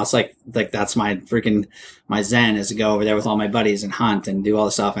Now it's like that's my zen, is to go over there with all my buddies and hunt and do all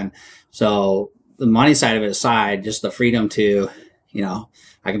this stuff. And so the money side of it aside, just the freedom to,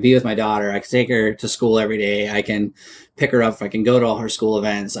 I can be with my daughter. I can take her to school every day. I can pick her up. I can go to all her school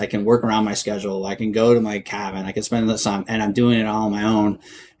events. I can work around my schedule. I can go to my cabin. I can spend the time, and I'm doing it all on my own.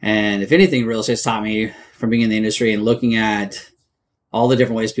 And if anything, real estate's taught me from being in the industry and looking at all the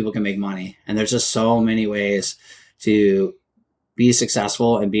different ways people can make money. And there's just so many ways to be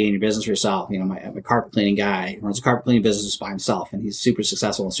successful and be in your business for yourself. My carpet cleaning guy runs a carpet cleaning business by himself, and he's super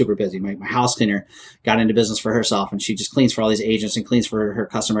successful and super busy. My house cleaner got into business for herself, and she just cleans for all these agents and cleans for her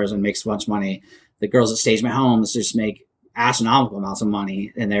customers and makes a bunch of money. The girls that stage my homes just make astronomical amounts of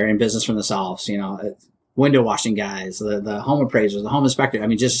money, and they're in business for themselves. Window washing guys, the home appraisers, the home inspector. I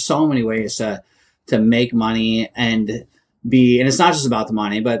mean, just so many ways to make money and it's not just about the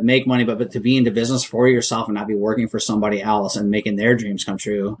money, but make money, but to be into business for yourself and not be working for somebody else and making their dreams come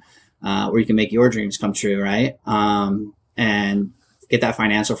true, where you can make your dreams come true, right? And get that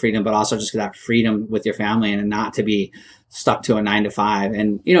financial freedom, but also just get that freedom with your family and not to be stuck to a 9-to-5.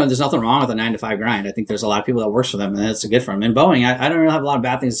 And, there's nothing wrong with a 9-to-5 grind. I think there's a lot of people that works for them, and it's good for them. And Boeing, I don't really have a lot of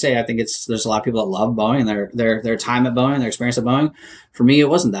bad things to say. I think there's a lot of people that love Boeing and their time at Boeing, their experience at Boeing. For me, it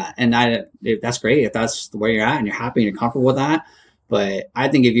wasn't that. And that's great if that's where you're at and you're happy and you're comfortable with that. But I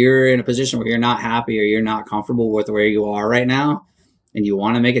think if you're in a position where you're not happy or you're not comfortable with where you are right now and you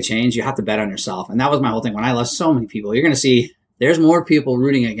want to make a change, you have to bet on yourself. And that was my whole thing. When I left so many people, you're going to see there's more people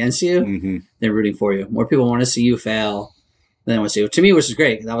rooting against you than rooting for you. More people want to see you fail than want to see you. To me, which is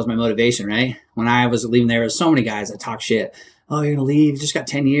great. That was my motivation, right? When I was leaving there was so many guys that talk shit. Oh, you're going to leave. You just got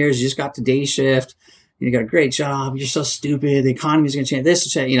 10 years. You just got the day shift. You got a great job. You're so stupid. The economy's going to change.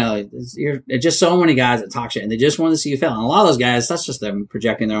 This, you're just so many guys that talk shit, and they just want to see you fail. And a lot of those guys, that's just them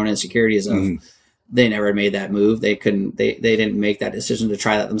projecting their own insecurities of they never made that move. They didn't make that decision to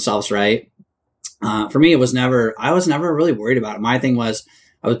try that themselves, right? For me, I was never really worried about it. My thing was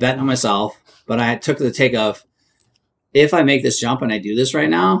I was betting on myself, but I took the take of, if I make this jump and I do this right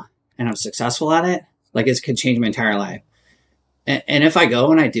now and I'm successful at it, like it could change my entire life. And if I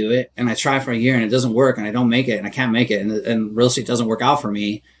go and I do it and I try for a year and it doesn't work and I don't make it and I can't make it and real estate doesn't work out for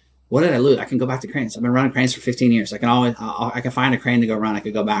me, what did I lose? I can go back to cranes. I've been running cranes for 15 years. I can find a crane to go run. I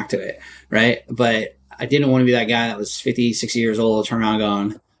could go back to it. Right. But I didn't want to be that guy that was 50, 60 years old, turn around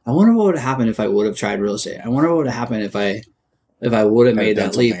going, I wonder what would have happened if I would have tried real estate. I wonder what would have happened if I would have made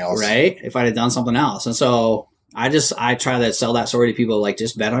that leap, right? If I'd have done something else. And so I try to sell that story to people, like,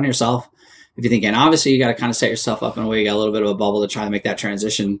 just bet on yourself. If you think, and obviously you got to kind of set yourself up in a way, you got a little bit of a bubble to try to make that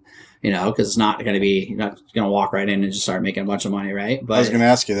transition, because it's not going to be, you're not going to walk right in and just start making a bunch of money, right? But I was going to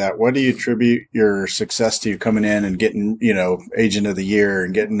ask you that. What do you attribute your success to, coming in and getting, agent of the year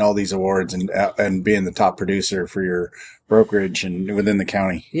and getting all these awards and being the top producer for your brokerage and within the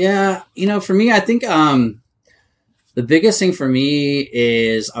county? Yeah. For me, I think, the biggest thing for me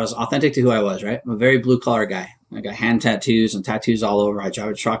is I was authentic to who I was, right? I'm a very blue collar guy. I got hand tattoos and tattoos all over. I drive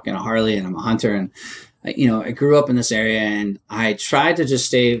a truck and a Harley, and I'm a hunter. And, I grew up in this area, and I tried to just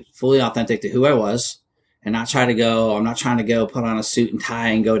stay fully authentic to who I was and I'm not trying to go put on a suit and tie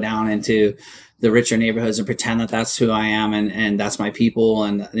and go down into the richer neighborhoods and pretend that that's who I am and that's my people.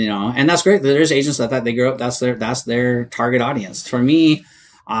 And, and that's great. There's agents that they grow up, that's their target audience. For me,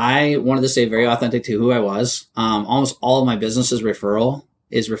 I wanted to stay very authentic to who I was. Almost all of my business is referral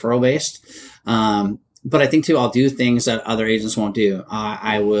based. But I think too, I'll do things that other agents won't do.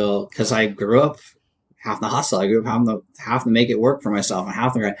 I will, because I grew up having to hustle. I grew up having to make it work for myself and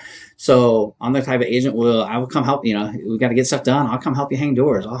have to. So I'm the type of agent I will come help. We got to get stuff done. I'll come help you hang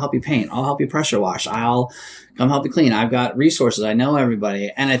doors. I'll help you paint. I'll help you pressure wash. I'll come help you clean. I've got resources. I know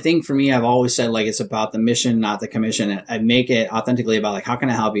everybody. And I think for me, I've always said, like, it's about the mission, not the commission. I make it authentically about, like, how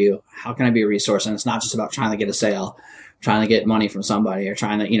can I help you? How can I be a resource? And it's not just about trying to get a sale, trying to get money from somebody, or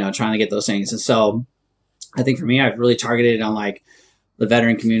trying to get those things. And so I think for me, I've really targeted on, like, the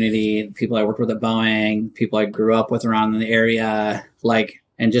veteran community, people I worked with at Boeing, people I grew up with around in the area, like,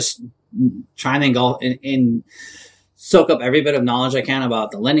 and just trying to engulf and soak up every bit of knowledge I can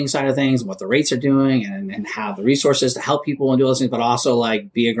about the lending side of things, what the rates are doing, and have the resources to help people and do those things, but also,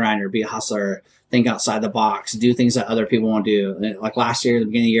 like, be a grinder, be a hustler, think outside the box, do things that other people won't do. Like last year, at the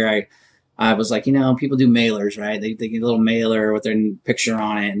beginning of the year, I was like, people do mailers, right? They get a little mailer with their picture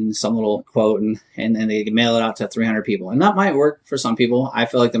on it and some little quote, and they mail it out to 300 people. And that might work for some people. I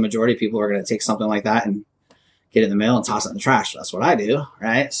feel like the majority of people are going to take something like that and get it in the mail and toss it in the trash. That's what I do,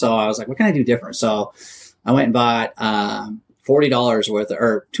 right? So I was like, what can I do different? So I went and bought $40 worth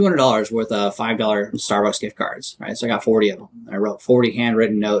or $200 worth of $5 Starbucks gift cards, right? So I got 40 of them. I wrote 40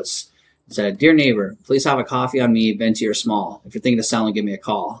 handwritten notes said, "Dear neighbor, please have a coffee on me, venti or small. If you're thinking of selling, give me a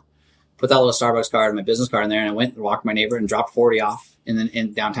call." Put that little Starbucks card, my business card in there, and I went and walked my neighbor and dropped 40 off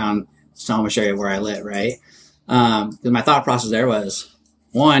in downtown Snohomish area where I live, right? Because my thought process there was,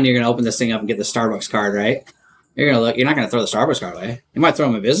 one, you're going to open this thing up and get the Starbucks card, right? You're going to look, you're not going to throw the Starbucks card away. You might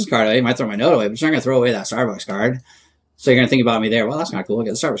throw my business card away, you might throw my note away, but you're not going to throw away that Starbucks card. So you're going to think about me there. Well, that's not cool. We'll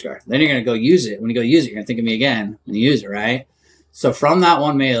get the Starbucks card. Then you're going to go use it. When you go use it, you're going to think of me again when you use it, right? So from that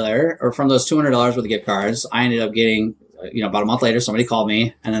one mailer, or from those $200 worth of gift cards, I ended up getting, about a month later, somebody called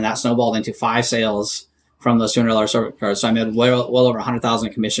me, and then that snowballed into 5 sales from those $200 Starbucks cards. So I made well over $100,000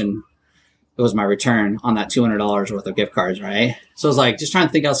 in commission. It was my return on that $200 worth of gift cards, right? So it was like, just trying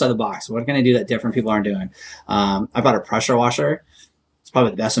to think outside the box. What can I do that different people aren't doing? I bought a pressure washer. It's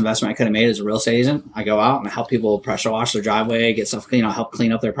probably the best investment I could have made as a real estate agent. I go out and I help people pressure wash their driveway, get stuff, help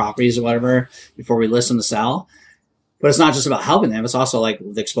clean up their properties or whatever before we list them to sell. But it's not just about helping them. It's also like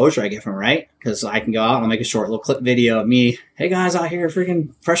the exposure I get from it, right? Because I can go out and I'll make a short little clip video of me. Hey guys out here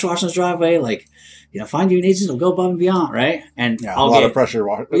freaking pressure washing this driveway. Like, find you an agent who'll go above and beyond, right? And a lot of pressure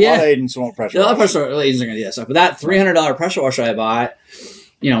wash. A lot of agents won't pressure wash. A lot of pressure agents are going to do that stuff. But that $300 pressure washer I bought,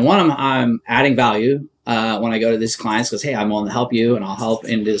 one, I'm adding value when I go to these clients because, hey, I'm willing to help you and I'll help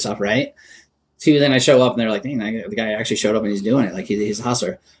and do this stuff, right? 2, then I show up and they're like, dang, the guy actually showed up and he's doing it. Like he's a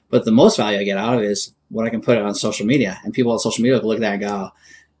hustler. But the most value I get out of it is what I can put on social media. And people on social media will look at that and go,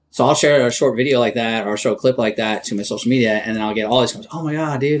 so I'll share a short video like that or show a clip like that to my social media. And then I'll get all these comments. Oh my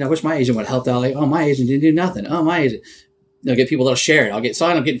God, dude, I wish my agent would have helped out. Like, oh, my agent didn't do nothing. Oh, my agent. They'll get people that'll share it. So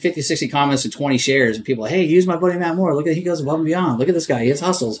I end up getting 50, 60 comments and 20 shares and people, hey, use my buddy Matt Moore. Look at, he goes above and beyond. Look at this guy. He has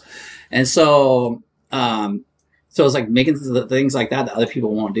hustles. And so, so it's like making the things like that other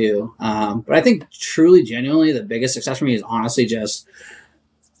people won't do. But I think truly, genuinely, the biggest success for me is honestly just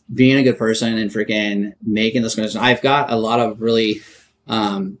being a good person and freaking making this connection. I've got a lot of really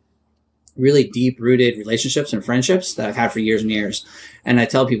deep rooted relationships and friendships that I've had for years and years. And I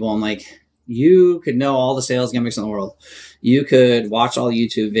tell people, I'm like, you could know all the sales gimmicks in the world. You could watch all the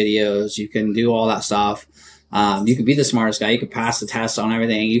YouTube videos. You can do all that stuff. You could be the smartest guy. You could pass the test on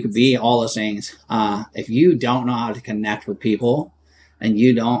everything. You could be all those things. If you don't know how to connect with people and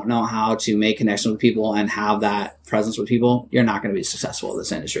you don't know how to make connections with people and have that presence with people, you're not going to be successful in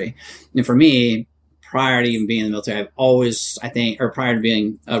this industry. And for me, prior to even being in the military, prior to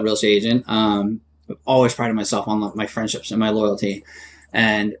being a real estate agent, I've always prided myself on my friendships and my loyalty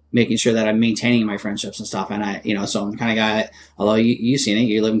and making sure that I'm maintaining my friendships and stuff. And so I'm the kind of guy, although you've seen it,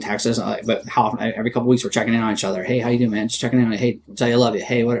 you live in Texas, but how often, every couple of weeks we're checking in on each other. Hey, how you doing, man? Just checking in on you. Hey, tell you I love you.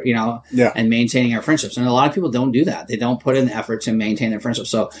 Hey, what, and maintaining our friendships. And a lot of people don't do that. They don't put in the effort to maintain their friendships.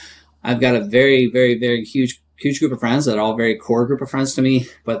 So I've got a very, very, very huge group of friends that are all very core group of friends to me,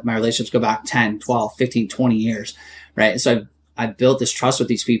 but my relationships go back 10, 12, 15, 20 years, right? So I've built this trust with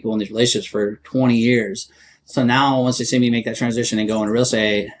these people and these relationships for 20 years. So now once they see me make that transition and go into real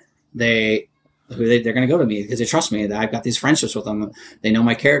estate, they're going to go to me because they trust me that I've got these friendships with them. They know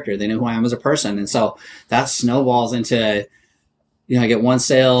my character. They know who I am as a person. And so that snowballs into, I get one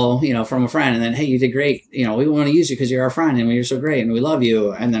sale, from a friend and then, hey, you did great. We want to use you because you're our friend and you're so great and we love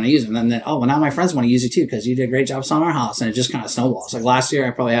you. And then I use them. And then, now my friends want to use you too because you did a great job selling our house. And it just kind of snowballs. Like last year,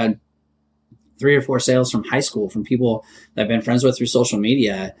 I probably had 3 or 4 sales from high school from people that I've been friends with through social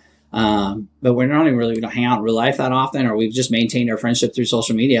media. But we don't hang out in real life that often, or we've just maintained our friendship through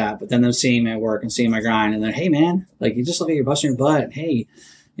social media, but then them seeing my work and seeing my grind and then, hey man, like you just look at your busting your butt. Hey,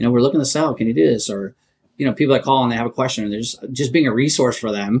 we're looking to sell. Can you do this? Or, people that call and they have a question and they're just being a resource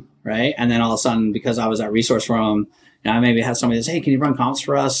for them. Right. And then all of a sudden, because I was that resource for them, I maybe had somebody that says, hey, can you run comps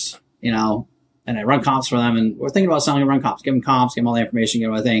for us? And I run comps for them and we're thinking about selling and run comps, give them comps, give them all the information, give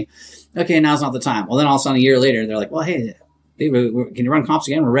them everything. Okay. Now's not the time. Well, then all of a sudden a year later, they're like, well, hey, can you run comps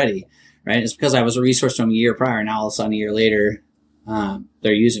again? We're ready, right? It's because I was a resource to them a year prior. Now all of a sudden a year later,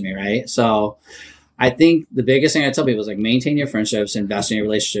 they're using me, right? So I think the biggest thing I tell people is like maintain your friendships, invest in your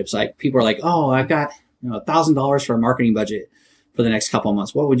relationships. Like people are like, oh, I've got $1,000 for a marketing budget for the next couple of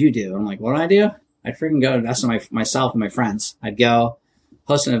months. What would you do? I'm like, what do I do? I'd freaking go invest in myself and my friends. I'd go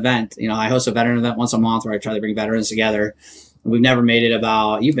host an event. I host a veteran event once a month where I try to bring veterans together. We've never made it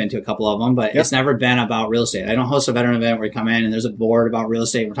about, you've been to a couple of them, but It's never been about real estate. I don't host a veteran event where you come in and there's a board about real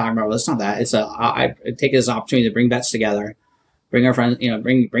estate. We're talking about, well, it's not that. I take it as an opportunity to bring vets together, bring our friends,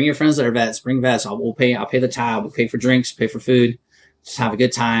 bring your friends that are vets, bring vets. I'll pay the tab, we'll pay for drinks, pay for food, just have a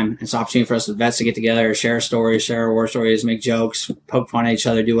good time. It's an opportunity for us, the vets, to get together, share stories, share war stories, make jokes, poke fun at each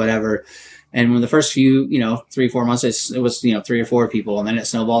other, do whatever. And when the first few, 3 or 4 months, it was 3 or 4 people, and then it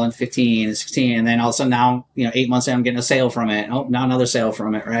snowballed in 15 and 16. And then all of a sudden now, 8 months in, I'm getting a sale from it. Oh, now another sale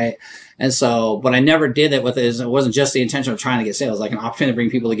from it. Right. And so, but I never did it with it. It wasn't just the intention of trying to get sales, like an opportunity to bring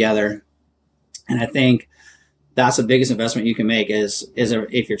people together, And I think that's the biggest investment you can make is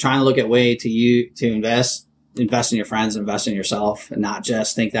if you're trying to look at way to invest in your friends, invest in yourself, and not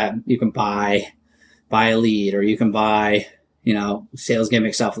just think that you can buy a lead or you can buy, sales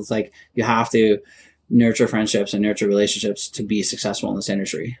gimmick stuff. It's like you have to nurture friendships and nurture relationships to be successful in this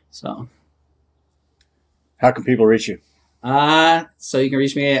industry. So how can people reach you? So you can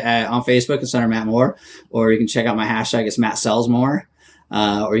reach me on Facebook at under Matt Moore, or you can check out my hashtag. It's Matt Sells More.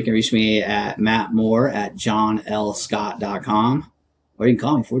 Or you can reach me at mattmoore@johnlscott.com, or you can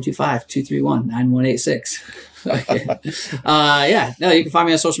call me 425-231-9186. You can find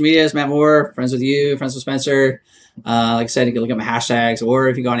me on social media as Matt Moore, friends with you, friends with Spencer. Like I said, you can look at my hashtags, or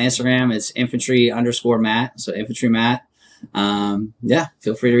if you go on Instagram, it's infantry_Matt. So infantry Matt.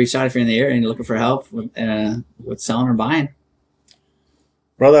 Feel free to reach out if you're in the area and you're looking for help with selling or buying.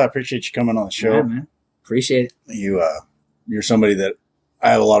 Brother, I appreciate you coming on the show. Yeah, man. Appreciate it. You're somebody that I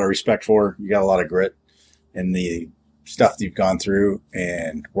have a lot of respect for. You got a lot of grit in the stuff that you've gone through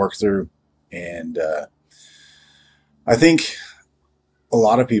and worked through. And I think a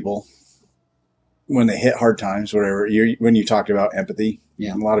lot of people, when they hit hard times, when you talked about empathy,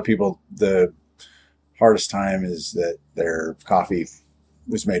 a lot of people, the hardest time is that their coffee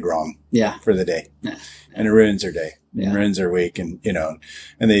was made wrong for the day. Yeah. And it ruins their day. Yeah. It ruins their week. And,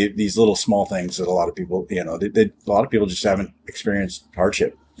 these little small things that a lot of people, a lot of people just haven't experienced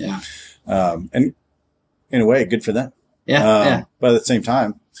hardship. Yeah. And in a way, good for them. Yeah. But at the same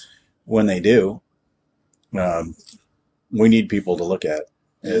time, when they do, we need people to look at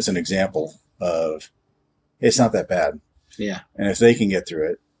as an example of it's not that bad. Yeah. And if they can get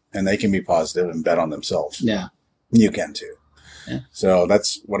through it and they can be positive and bet on themselves, you can too. Yeah. So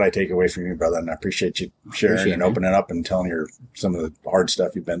that's what I take away from you, brother. And I appreciate you sharing and opening up and telling some of the hard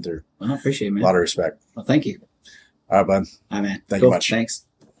stuff you've been through. Well, I appreciate it, man. A lot of respect. Well, thank you. All right, bud. All right, man. Thank you much. Thanks.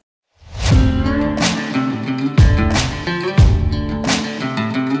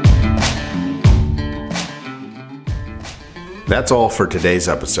 That's all for today's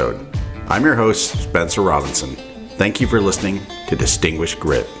episode. I'm your host, Spencer Robinson. Thank you for listening to Distinguished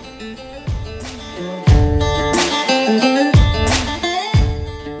Grit.